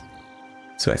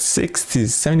 So at 60,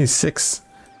 76.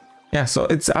 Yeah, so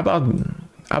it's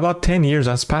about 10 years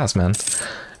has passed, man.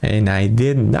 And I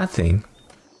did nothing.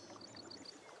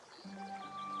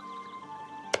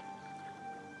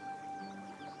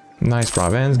 Nice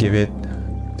province, give it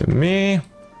to me.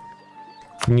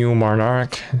 New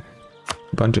monarch.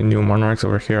 Bunch of new monarchs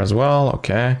over here as well,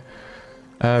 okay.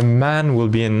 Man will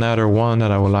be another one that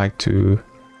I would like to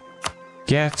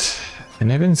get.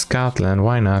 And even Scotland,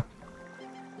 why not?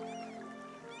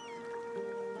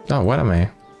 Oh, what am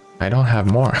I? I don't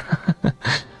have more.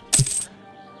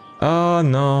 Oh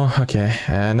no, okay.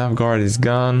 Novgorod is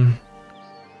gone.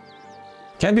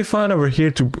 Can be fun over here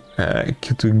to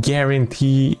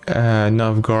guarantee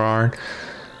Novgorod.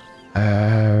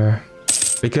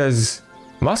 Because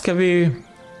Muscovy,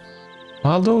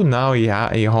 although now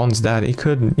he owns that, he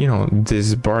could, you know,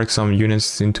 disembark some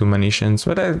units into munitions,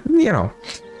 but you know,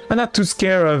 I'm not too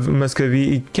scared of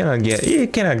Muscovy. He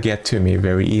cannot get to me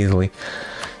very easily.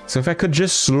 So if I could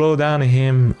just slow down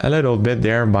him a little bit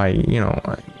there by, you know,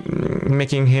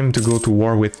 making him to go to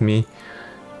war with me,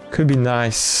 could be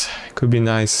nice. Could be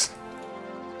nice.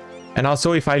 And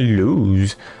also if I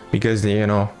lose, because, you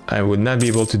know, I would not be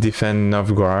able to defend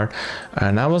Novgorod,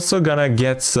 and I'm also gonna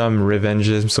get some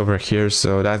revenges over here,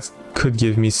 so that could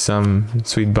give me some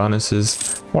sweet bonuses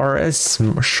for a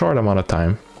short amount of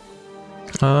time.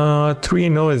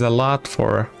 3-0 is a lot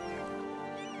for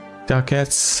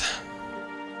ducats.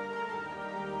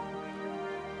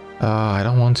 I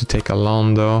don't want to take a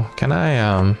loan though. Can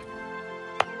I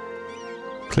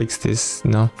click this?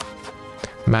 No.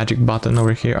 Magic button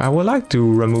over here. I would like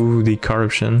to remove the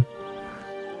corruption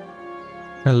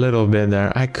a little bit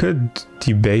there. I could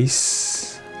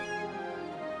debase.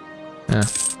 Yeah.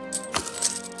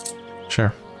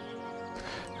 Sure.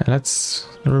 And let's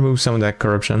remove some of that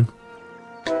corruption.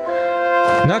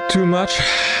 Not too much.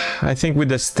 I think with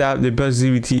the stab, the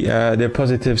positivity, the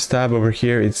positive stab over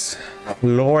here, it's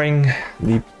lowering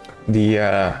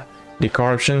the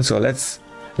corruption. So let's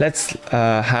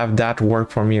have that work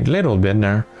for me a little bit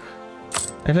there.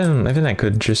 Even I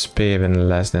could just pay even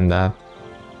less than that.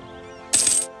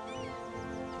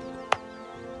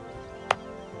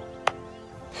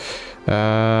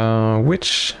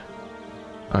 Which,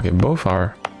 okay, both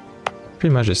are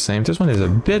pretty much the same. This one is a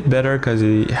bit better because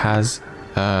it has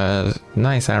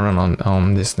nice iron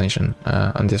on this nation,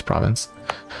 on this province.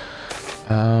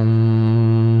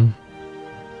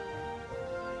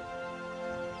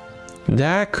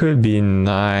 That could be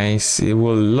nice. It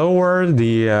will lower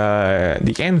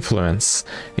the influence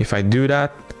if I do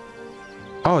that.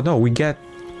 Oh no, we get,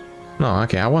 no,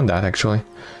 okay, I want that actually.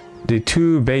 The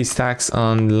 2 base tax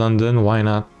on London, why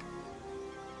not?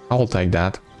 I'll take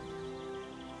that.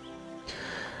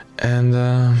 And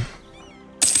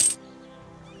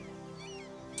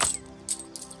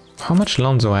how much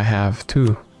loans do I have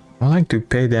too? I like to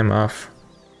pay them off.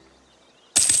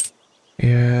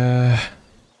 Yeah.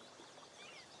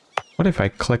 What if I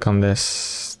click on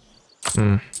this?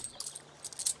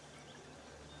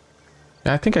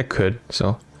 I think I could,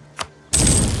 so.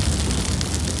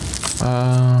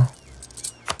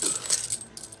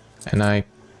 And I.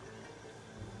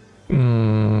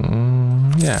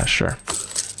 Yeah, sure.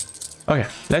 Okay,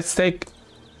 let's take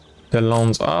the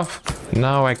loans off.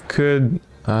 Now I could.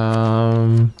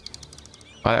 I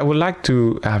would like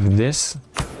to have this.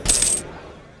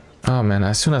 Oh man,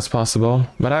 as soon as possible.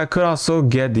 But I could also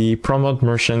get the Promote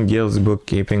Merchant Guilds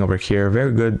bookkeeping over here.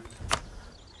 Very good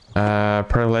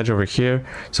privilege over here.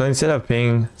 So instead of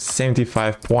paying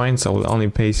 75 points, I will only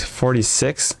pay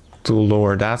 46 to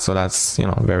lower that. So that's, you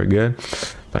know, very good.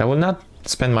 But I will not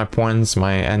spend my points,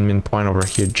 my admin point over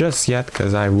here just yet,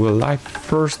 because I will like,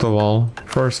 first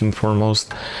and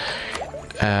foremost,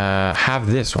 have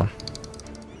this one.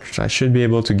 So I should be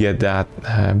able to get that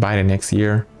by the next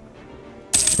year.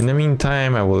 In the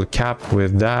meantime, I will cap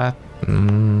with that.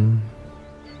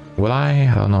 Will I?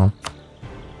 I don't know.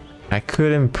 I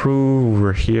could improve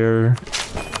over here.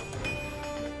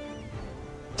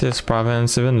 This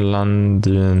province, even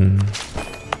London.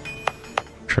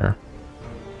 Sure.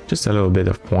 Just a little bit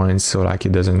of points so like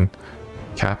it doesn't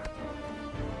cap.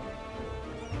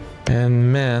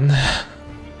 And man.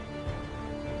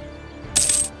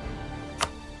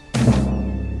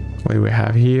 What do we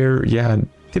have here? Yeah.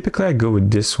 Typically I go with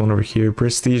this one over here.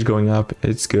 Prestige going up,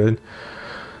 it's good.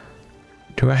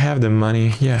 Do I have the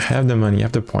money? Yeah, I have the money, I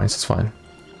have the points, it's fine.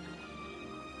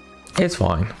 It's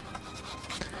fine.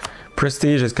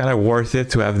 Prestige is kind of worth it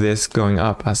to have this going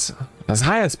up as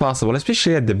high as possible,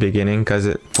 especially at the beginning,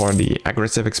 because for the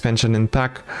aggressive expansion in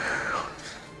pack,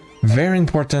 very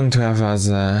important to have as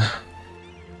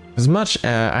much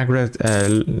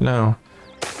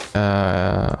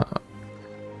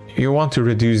you want to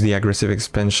reduce the aggressive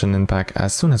expansion impact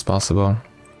as soon as possible.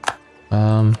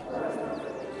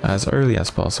 As early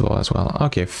as possible as well.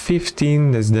 Okay,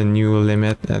 15 is the new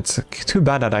limit. It's too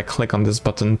bad that I click on this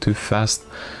button too fast.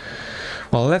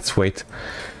 Well, let's wait.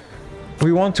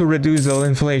 We want to reduce the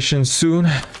inflation soon.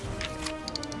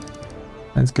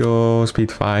 Let's go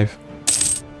speed 5.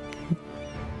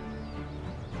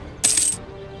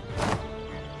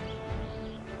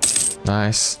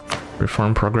 Nice.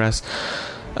 Reform progress.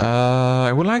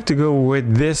 I would like to go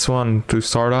with this one to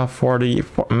start off for the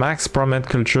max promet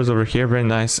cultures over here. Very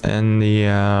nice. And the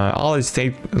all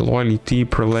estate loyalty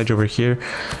privilege over here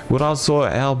would also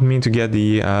help me to get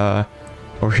the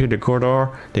over here the corridor,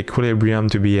 the equilibrium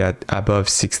to be at above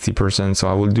 60%. So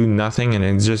I will do nothing and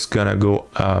it's just gonna go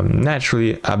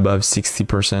naturally above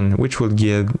 60%, which will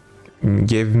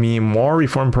give me more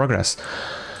reform progress.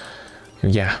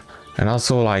 Yeah. And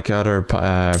also like other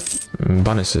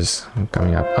bonuses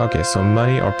coming up. Okay, so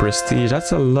money or prestige,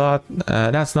 that's a lot.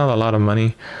 That's not a lot of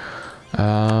money.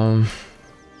 I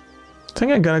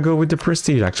think I'm gonna go with the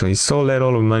prestige actually. So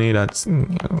little of money that's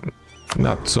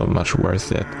not so much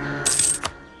worth it.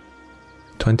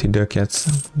 20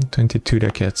 ducats, 22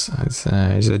 ducats. It's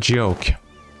a joke.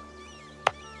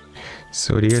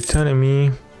 So the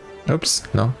autonomy. Oops,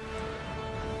 no.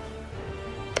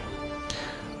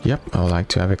 Yep, I would like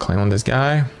to have a claim on this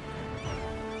guy.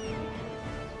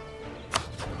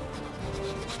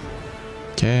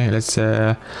 Okay, let's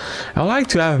I would like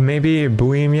to have maybe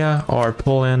Bohemia or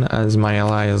Poland as my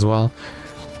ally as well.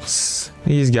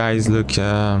 These guys look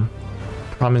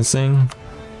promising.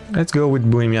 Let's go with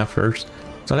Bohemia first.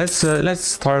 So let's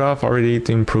start off already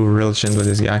to improve relations with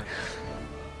this guy.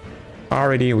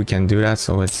 Already we can do that,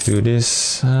 so let's do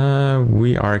this.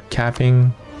 We are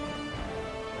capping.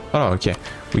 Oh, okay.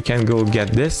 We can go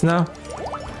get this now.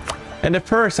 And the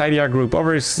first idea group,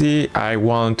 obviously I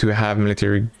want to have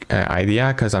military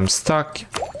idea because I'm stuck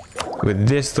with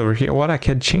this over here. What, I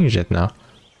can change it now?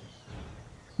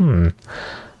 No,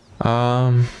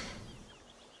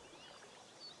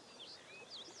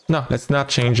 let's not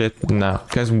change it now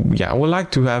because yeah, I would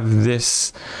like to have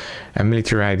this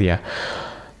military idea.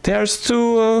 There's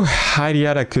two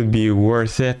idea that could be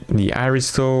worth it. The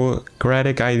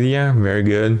aristocratic idea, very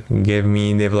good. Give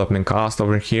me development cost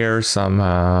over here, some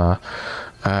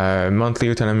monthly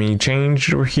autonomy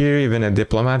change over here. Even a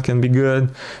diplomat can be good.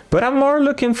 But I'm more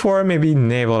looking for maybe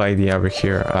naval idea over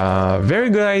here. Very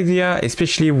good idea,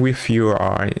 especially if you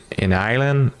are in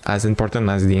Ireland, as important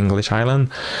as the English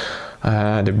island,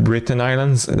 the Britain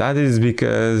Islands. That is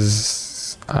because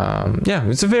yeah,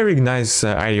 it's a very nice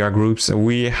idea groups.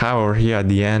 We have over here at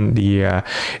the end the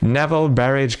naval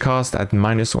barrage cost at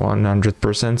minus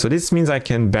 100%. So this means I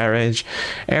can barrage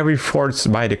every forts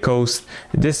by the coast.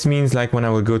 This means like when I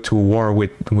will go to war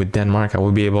with Denmark, I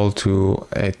will be able to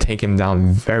take him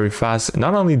down very fast.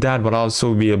 Not only that, but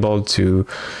also be able to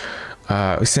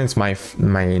since my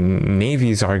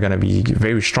navies are gonna be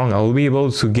very strong, I will be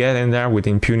able to get in there with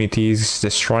impunities,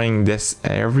 destroying this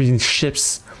every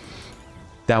ships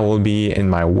that will be in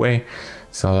my way.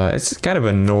 So it's kind of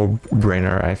a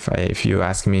no-brainer if you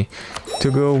ask me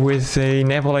to go with a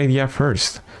naval idea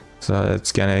first. So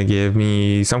it's gonna give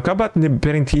me some combat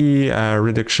penalty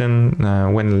reduction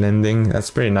when landing.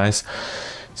 That's pretty nice.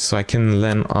 So I can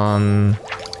land on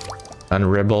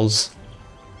rebels.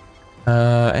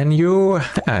 And you,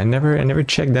 I never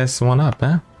checked this one up,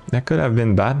 huh? That could have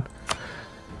been bad.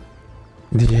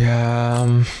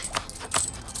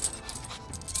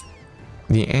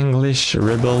 The English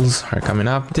rebels are coming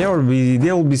up. They'll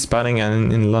be spawning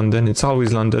in London. It's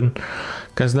always London,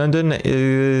 because London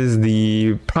is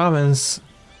the province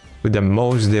with the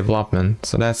most development.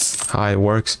 So that's how it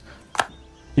works.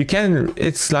 You can.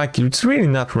 It's like it's really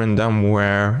not random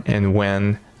where and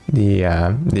when the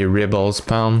rebels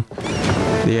spawn.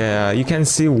 You can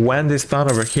see when they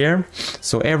spawn over here.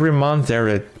 So every month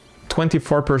there's a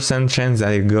 24% chance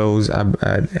that it goes up.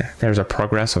 There's a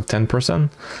progress of 10%.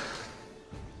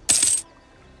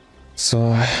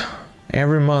 So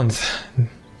every month.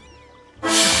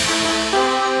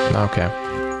 Okay.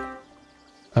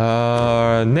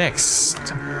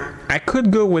 Next, I could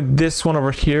go with this one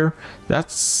over here.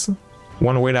 That's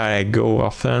one way that I go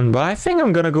often, but I think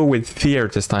I'm gonna go with fear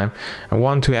this time. I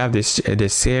want to have this the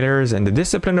sailors, and the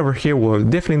discipline over here will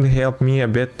definitely help me a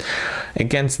bit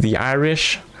against the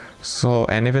Irish. So,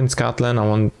 and even Scotland, I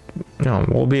want,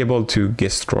 we'll be able to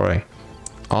destroy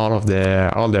all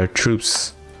their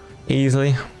troops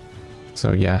easily.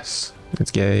 So yes, let's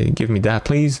give me that,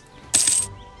 please.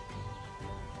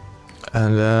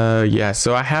 And yeah,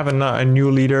 so I have a new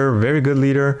leader, very good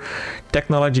leader.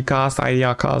 Technology cost,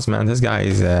 idea cost, man, this guy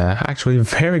is actually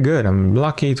very good. I'm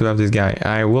lucky to have this guy.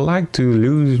 I would like to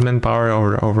lose manpower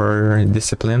over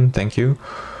discipline, thank you.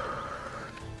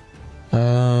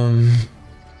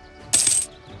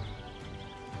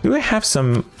 Do I have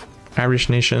some Irish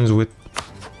nations with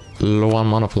low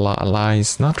amount of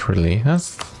allies? Not really.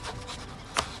 That's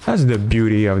That's the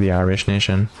beauty of the Irish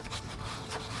nation.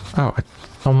 Oh,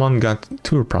 someone got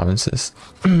 2 provinces.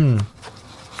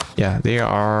 Yeah, they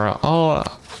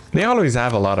always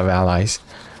have a lot of allies.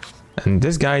 And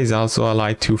this guy is also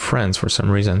allied to France for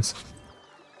some reasons.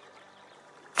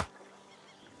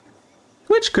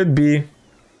 Which could be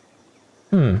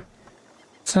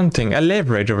something, a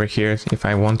leverage over here if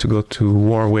I want to go to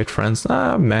war with France.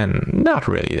 Ah, man, not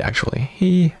really actually.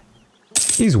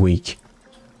 He's weak.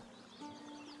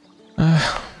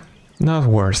 Not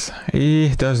worth. He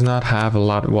does not have a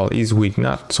lot. Well, he's weak,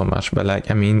 not so much, but like,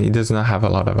 I mean, he does not have a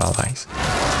lot of allies.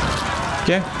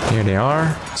 Okay, here they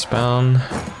are. Spawn.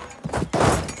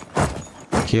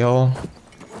 Kill.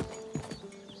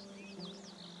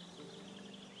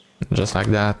 Just like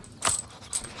that.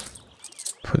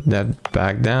 Put that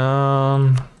back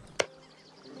down.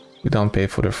 We don't pay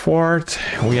for the fort.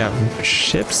 We have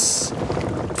ships.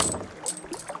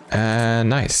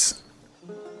 Nice.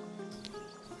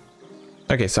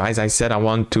 Okay, so as I said, I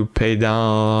want to pay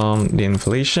down the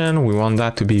inflation. We want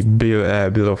that to be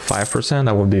below 5%.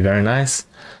 That would be very nice.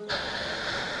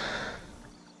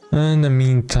 In the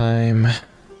meantime...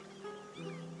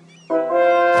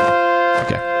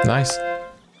 Okay, nice.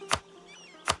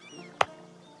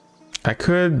 I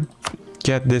could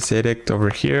get this edict over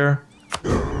here,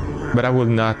 but I will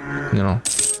not, you know,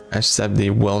 accept the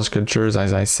Welsh cultures,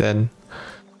 as I said.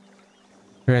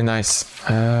 Very nice.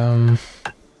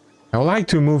 I would like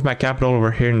to move my capital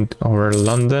over here, over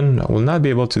London. I will not be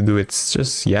able to do it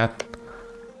just yet.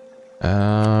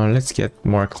 Let's get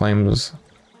more claims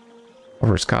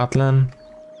over Scotland.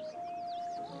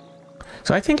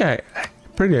 So I think I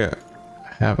pretty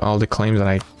have all the claims that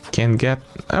I can get.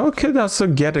 I could also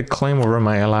get a claim over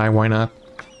my ally, why not?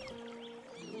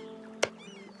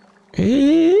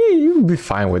 He'll be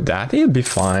fine with that, he'll be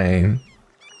fine.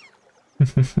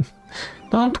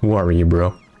 Don't worry,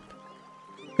 bro.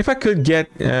 If I could get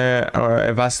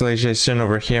a vassalization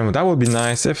over here, that would be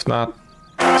nice. If not,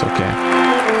 it's okay.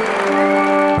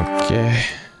 Okay.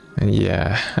 And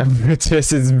yeah,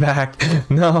 Brutus is back.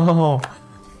 No.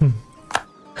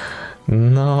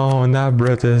 No, not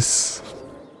Brutus.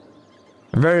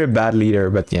 Very bad leader,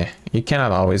 but yeah, you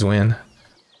cannot always win.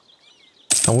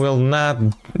 I will not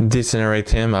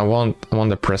disintegrate him. I want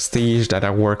the prestige that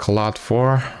I work a lot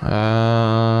for.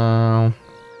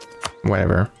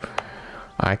 Whatever.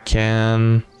 I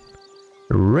can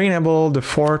re-enable the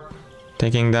fort,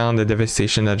 taking down the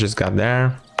devastation that just got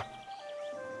there.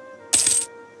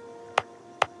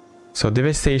 So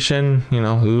devastation, you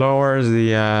know, lowers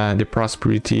the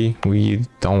prosperity. We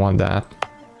don't want that.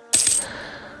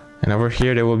 And over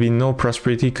here there will be no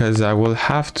prosperity because I will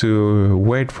have to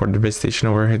wait for devastation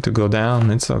over here to go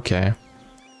down. It's okay.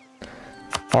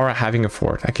 Or having a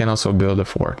fort. I can also build a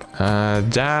fort.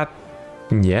 That,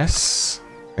 yes,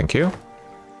 thank you.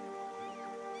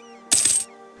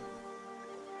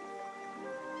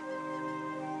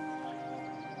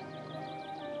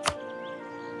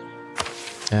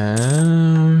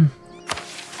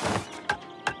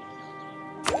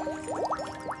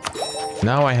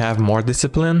 Now I have more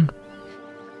discipline.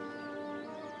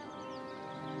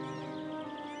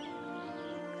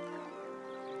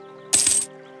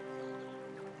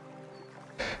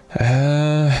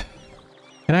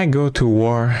 Can I go to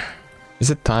war? Is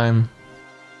it time?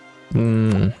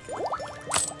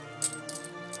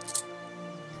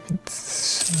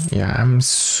 Yeah, I'm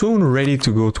soon ready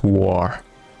to go to war.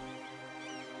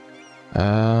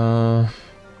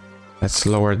 Let's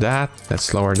lower that.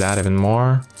 Let's lower that even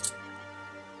more.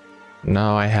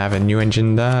 Now I have a new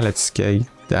agenda. Let's get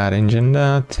that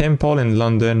agenda. Temple in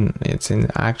London. It's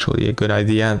actually a good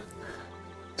idea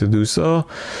to do so.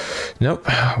 Nope,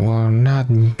 will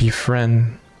not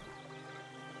befriend.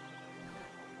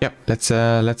 Yep,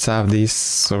 let's have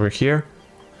these over here.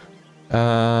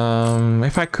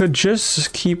 If I could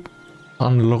just keep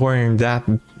on lowering that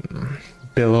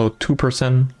below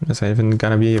 2%, that's even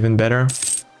gonna be even better.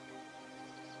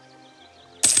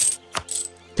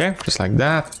 Okay, just like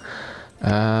that.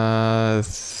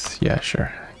 Yeah,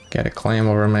 sure. Get a claim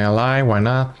over my ally, why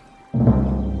not?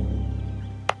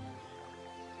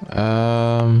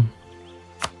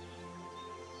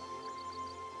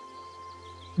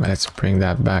 Let's bring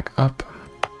that back up.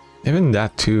 Even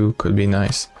that too could be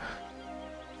nice.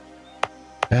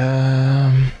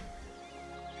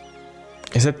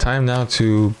 Is it time now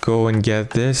to go and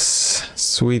get this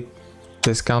sweet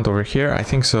discount over here? I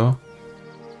think so.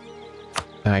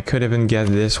 I could even get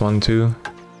this one too.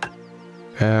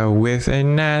 With a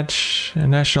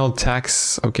national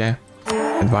tax. Okay.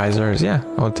 Advisors. Yeah,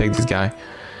 I'll take this guy.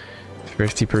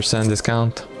 50%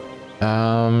 discount.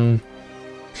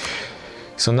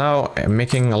 So now I'm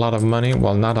making a lot of money.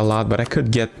 Well, not a lot, but I could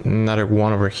get another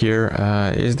one over here.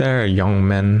 Is there a young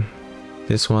man?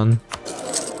 This one?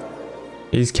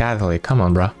 He's Catholic. Come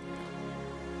on, bro.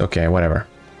 Okay, whatever.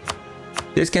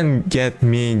 This can get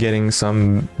me getting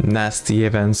some nasty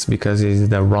events because he's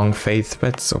the wrong faith,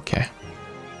 but it's okay.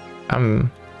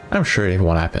 I'm sure it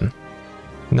won't happen.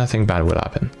 Nothing bad will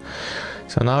happen.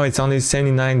 So now it's only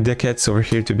 79 ducats over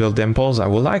here to build temples. I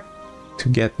would like to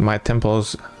get my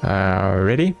temples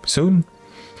ready soon.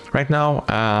 Right now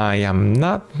I am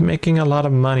not making a lot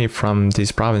of money from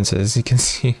these provinces. You can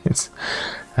see it's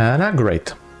not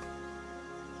great.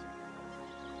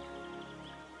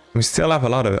 We still have a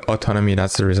lot of autonomy,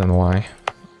 that's the reason why.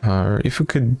 If we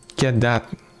could get that,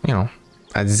 you know,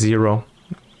 at 0,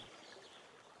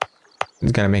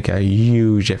 it's gonna make a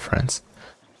huge difference.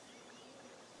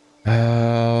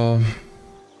 I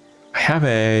have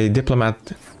a diplomat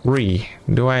 3.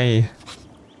 Do I...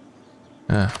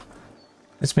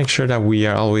 let's make sure that we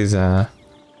are always... oh,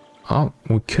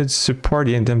 we could support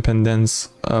the independence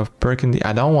of Burgundy.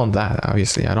 I don't want that,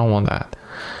 obviously. I don't want that.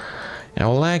 I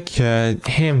would like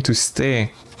him to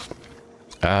stay...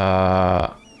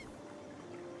 yeah,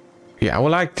 I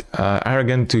would like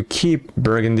Aragon to keep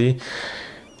Burgundy.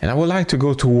 And I would like to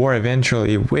go to war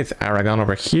eventually with Aragon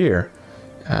over here.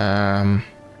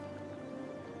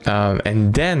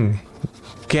 And then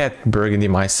get Burgundy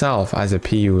myself as a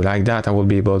PU. Like that I will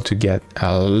be able to get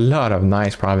a lot of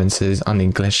nice provinces on the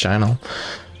English Channel.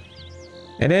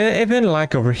 And even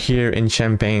like over here in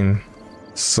Champagne.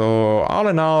 So all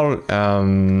in all,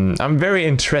 I'm very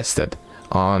interested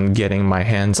on getting my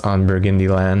hands on Burgundy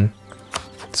land.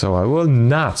 So I will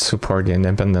not support the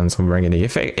independence of Burgundy.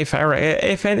 If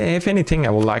anything, I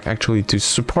would like actually to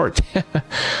support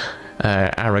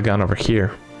Aragon over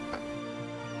here.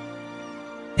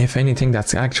 If anything,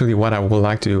 that's actually what I would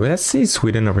like to do. Let's see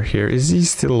Sweden over here. Is he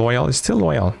still loyal? He's still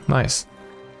loyal. Nice.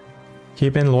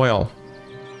 Keep him loyal.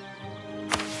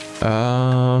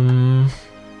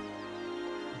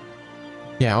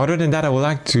 Yeah, other than that, I would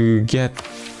like to get...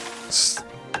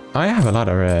 I have a lot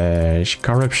of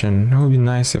corruption. It would be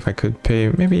nice if I could pay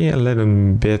maybe a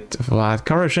little bit of that.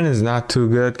 Corruption is not too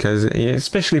good because,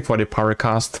 especially for the power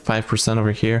cost, 5%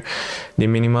 over here, the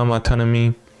minimum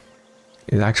autonomy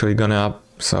is actually gonna up.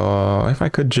 So if I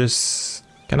could just...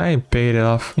 Can I pay it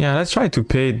off? Yeah, let's try to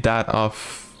pay that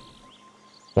off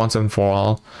once and for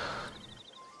all.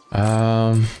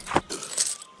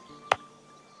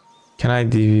 Can I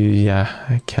do... Yeah,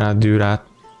 I cannot do that.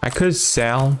 I could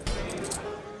sell...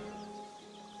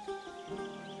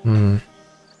 Do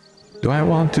I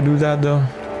want to do that though?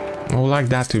 I would like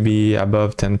that to be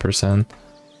above 10%.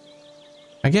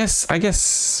 I guess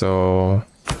so.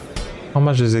 How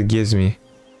much does it give me?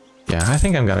 Yeah, I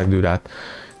think I'm gonna do that.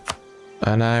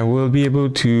 And I will be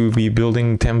able to be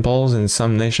building temples in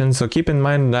some nations. So keep in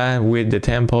mind that with the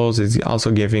temples, it's also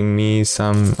giving me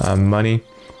some money.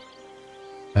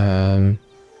 Yeah,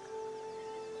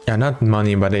 not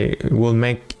money, but it will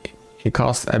make it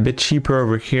costs a bit cheaper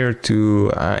over here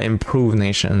to improve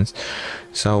nations.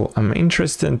 So I'm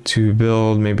interested to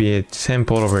build maybe a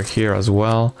temple over here as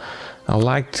well. I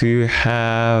like to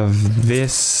have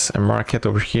this a market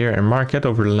over here, a market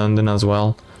over London as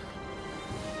well.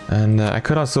 And I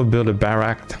could also build a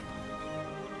barrack.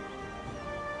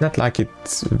 Not like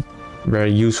it's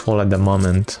very useful at the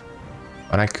moment,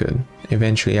 but I could.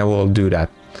 Eventually I will do that.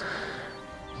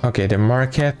 Okay, the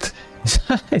market...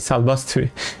 it's almost...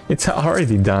 It's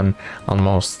already done,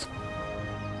 almost.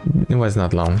 It was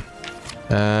not long.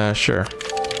 Sure.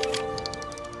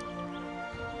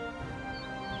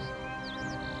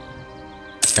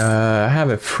 I have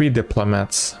a 3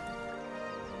 diplomats.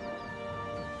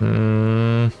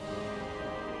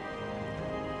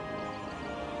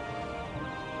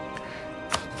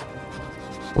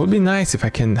 Would be nice if I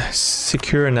can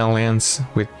secure an alliance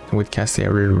with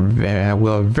Castile. I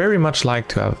will very much like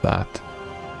to have that.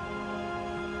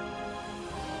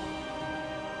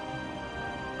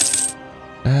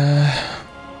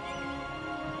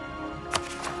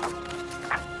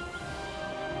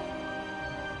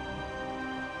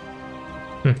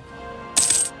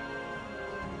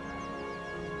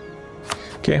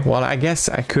 Okay, well, I guess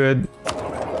I could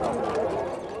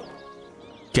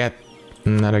get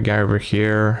another guy over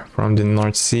here from the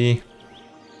North Sea.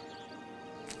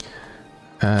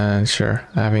 And sure,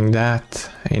 having that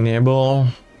enable.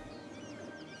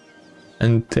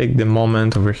 And take the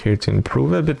moment over here to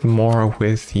improve a bit more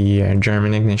with the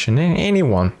German ignition.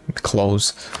 Anyone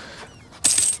close.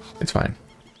 It's fine.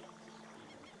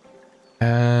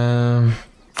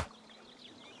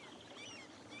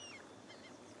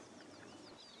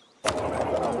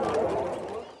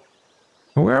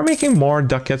 We're making more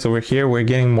ducats over here. We're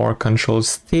getting more control,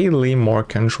 steadily more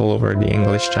control over the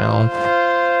English channel.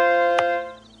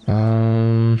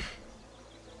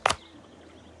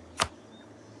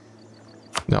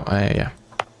 No, yeah,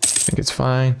 I think it's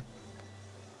fine.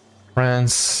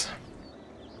 France.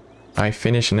 I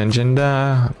finish an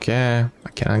agenda. Okay, I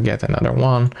cannot get another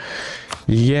one.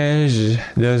 Liège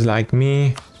does like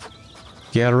me.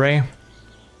 Gallery.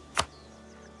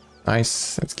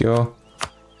 Nice, let's go.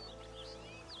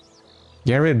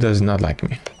 Gary does not like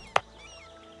me.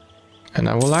 And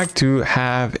I would like to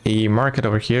have a market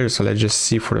over here, so let's just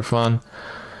see for the fun.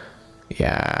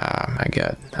 Yeah, my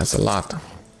god, that's a lot.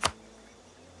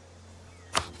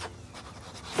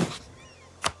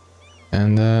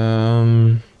 And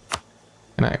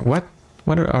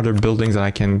what are other buildings that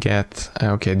I can get?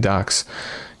 Okay, docks.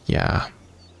 Yeah.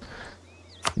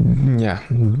 Yeah,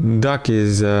 dock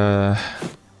is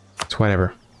it's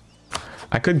whatever.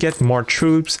 I could get more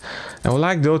troops. I would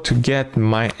like though to get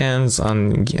my hands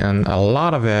on a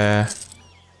lot of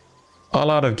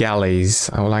galleys.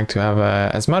 I would like to have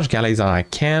as much galleys as I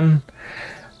can.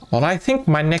 Well, I think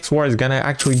my next war is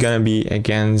actually gonna be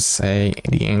against the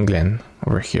England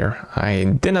over here.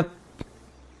 I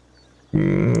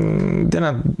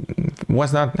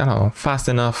was not, I don't know, fast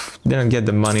enough. Didn't get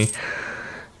the money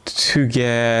to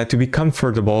be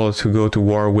comfortable to go to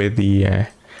war with the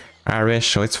Irish,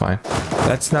 so it's fine.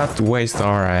 Let's not waste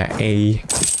our A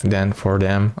then for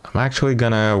them. I'm actually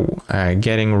gonna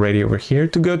getting ready over here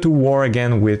to go to war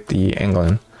again with the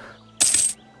England.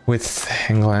 With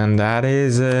England, that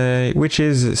is which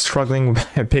is struggling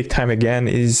big time again,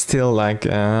 is still like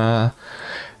you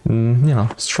know,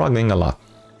 struggling a lot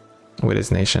with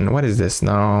his nation. What is this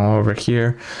now over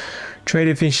here? Trade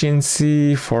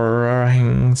efficiency for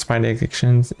spy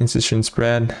elections, institution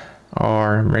spread,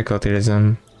 or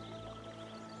mercantilism.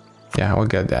 Yeah, we'll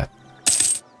get that.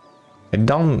 I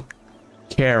don't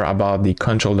care about the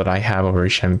control that I have over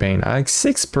Champagne. I like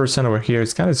 6% over here.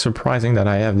 It's kind of surprising that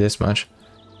I have this much.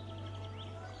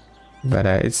 But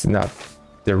it's not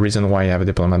the reason why I have a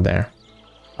diplomat there.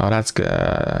 Oh, that's good.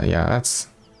 Yeah, that's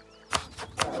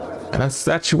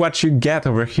what you get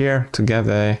over here to get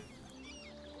a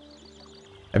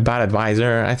bad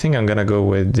advisor. I think I'm gonna go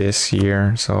with this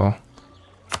here. So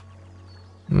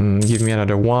give me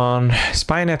another one.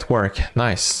 Spy network,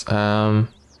 nice.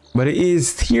 But it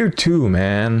is tier 2,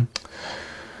 man.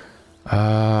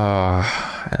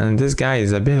 And this guy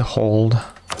is a bit old.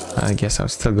 I guess I'll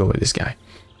still go with this guy.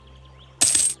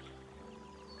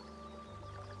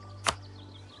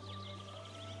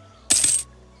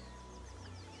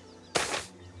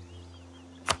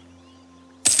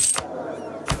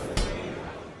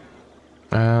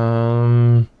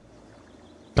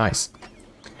 Nice.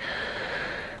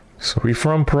 So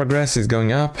reform progress is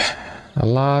going up a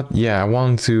lot. Yeah, I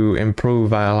want to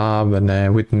improve Valhalla, but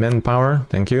with manpower.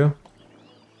 Thank you.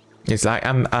 It's like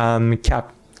I'm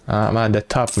capped. I'm at the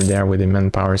top there with the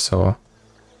manpower. So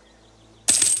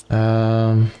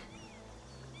I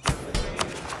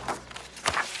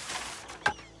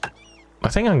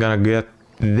think I'm gonna get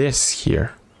this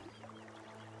here.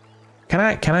 Can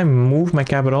I move my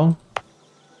capital?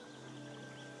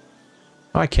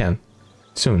 Oh, I can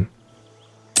soon.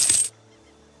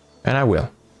 And I will.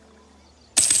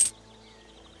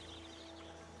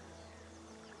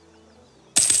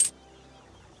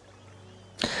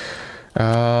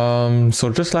 So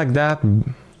just like that,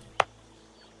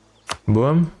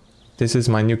 boom, this is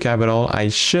my new capital. I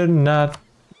should not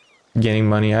getting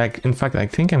money. In fact, I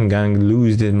think I'm gonna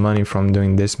lose the money from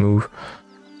doing this move.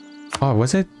 Oh,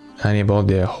 was it enabled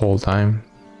the whole time?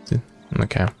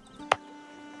 Okay.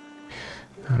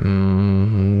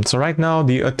 So right now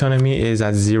the autonomy is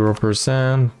at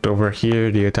 0%. Over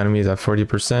here the autonomy is at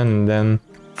 40%, and then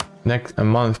a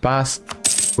month passed,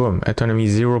 boom, autonomy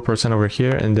 0% over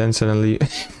here, and then suddenly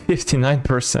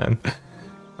 59%.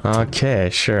 Okay,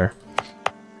 sure.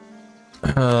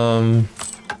 No,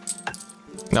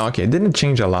 okay, it didn't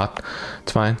change a lot.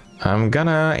 It's fine. I'm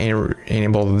gonna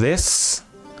enable this.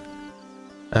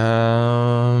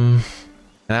 And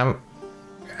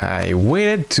I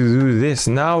waited to do this.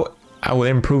 Now I will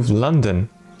improve London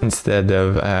instead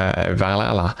of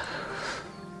Valhalla.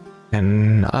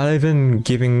 And even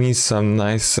giving me some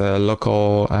nice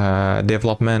local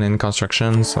development and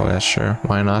construction. So yeah, sure,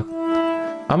 why not?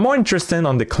 I'm more interested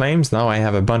on the claims now. I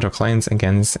have a bunch of claims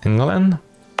against England.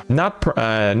 Not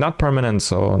permanent,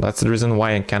 so that's the reason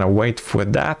why I kind of wait for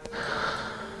that.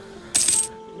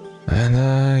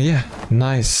 And yeah,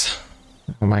 nice.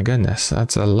 Oh my goodness,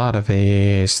 that's a lot of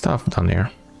stuff down there.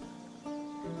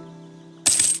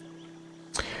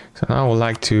 So now I would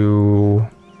like to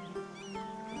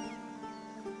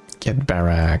get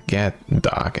barrack, get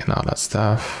dock, and all that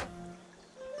stuff.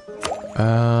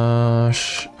 Oh.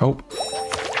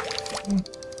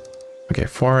 Okay,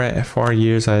 4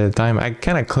 years at a time. I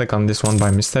kind of click on this one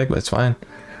by mistake, but it's fine.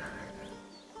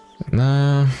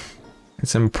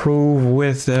 Let's improve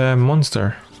with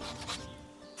monster.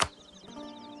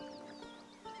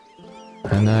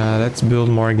 And let's build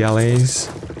more galleys.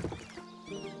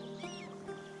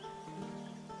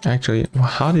 Actually,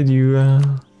 how did you...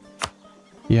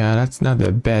 Yeah, that's not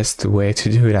the best way to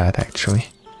do that, actually.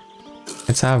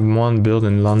 Let's have one build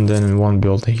in London and one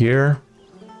build here.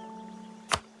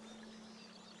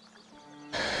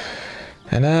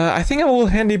 And I think I will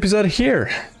end the episode here.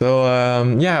 So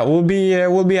yeah, we'll be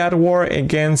at war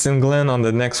against England on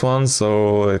the next one.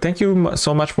 So thank you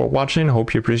so much for watching.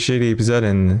 Hope you appreciate the episode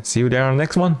and see you there on the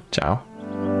next one. Ciao.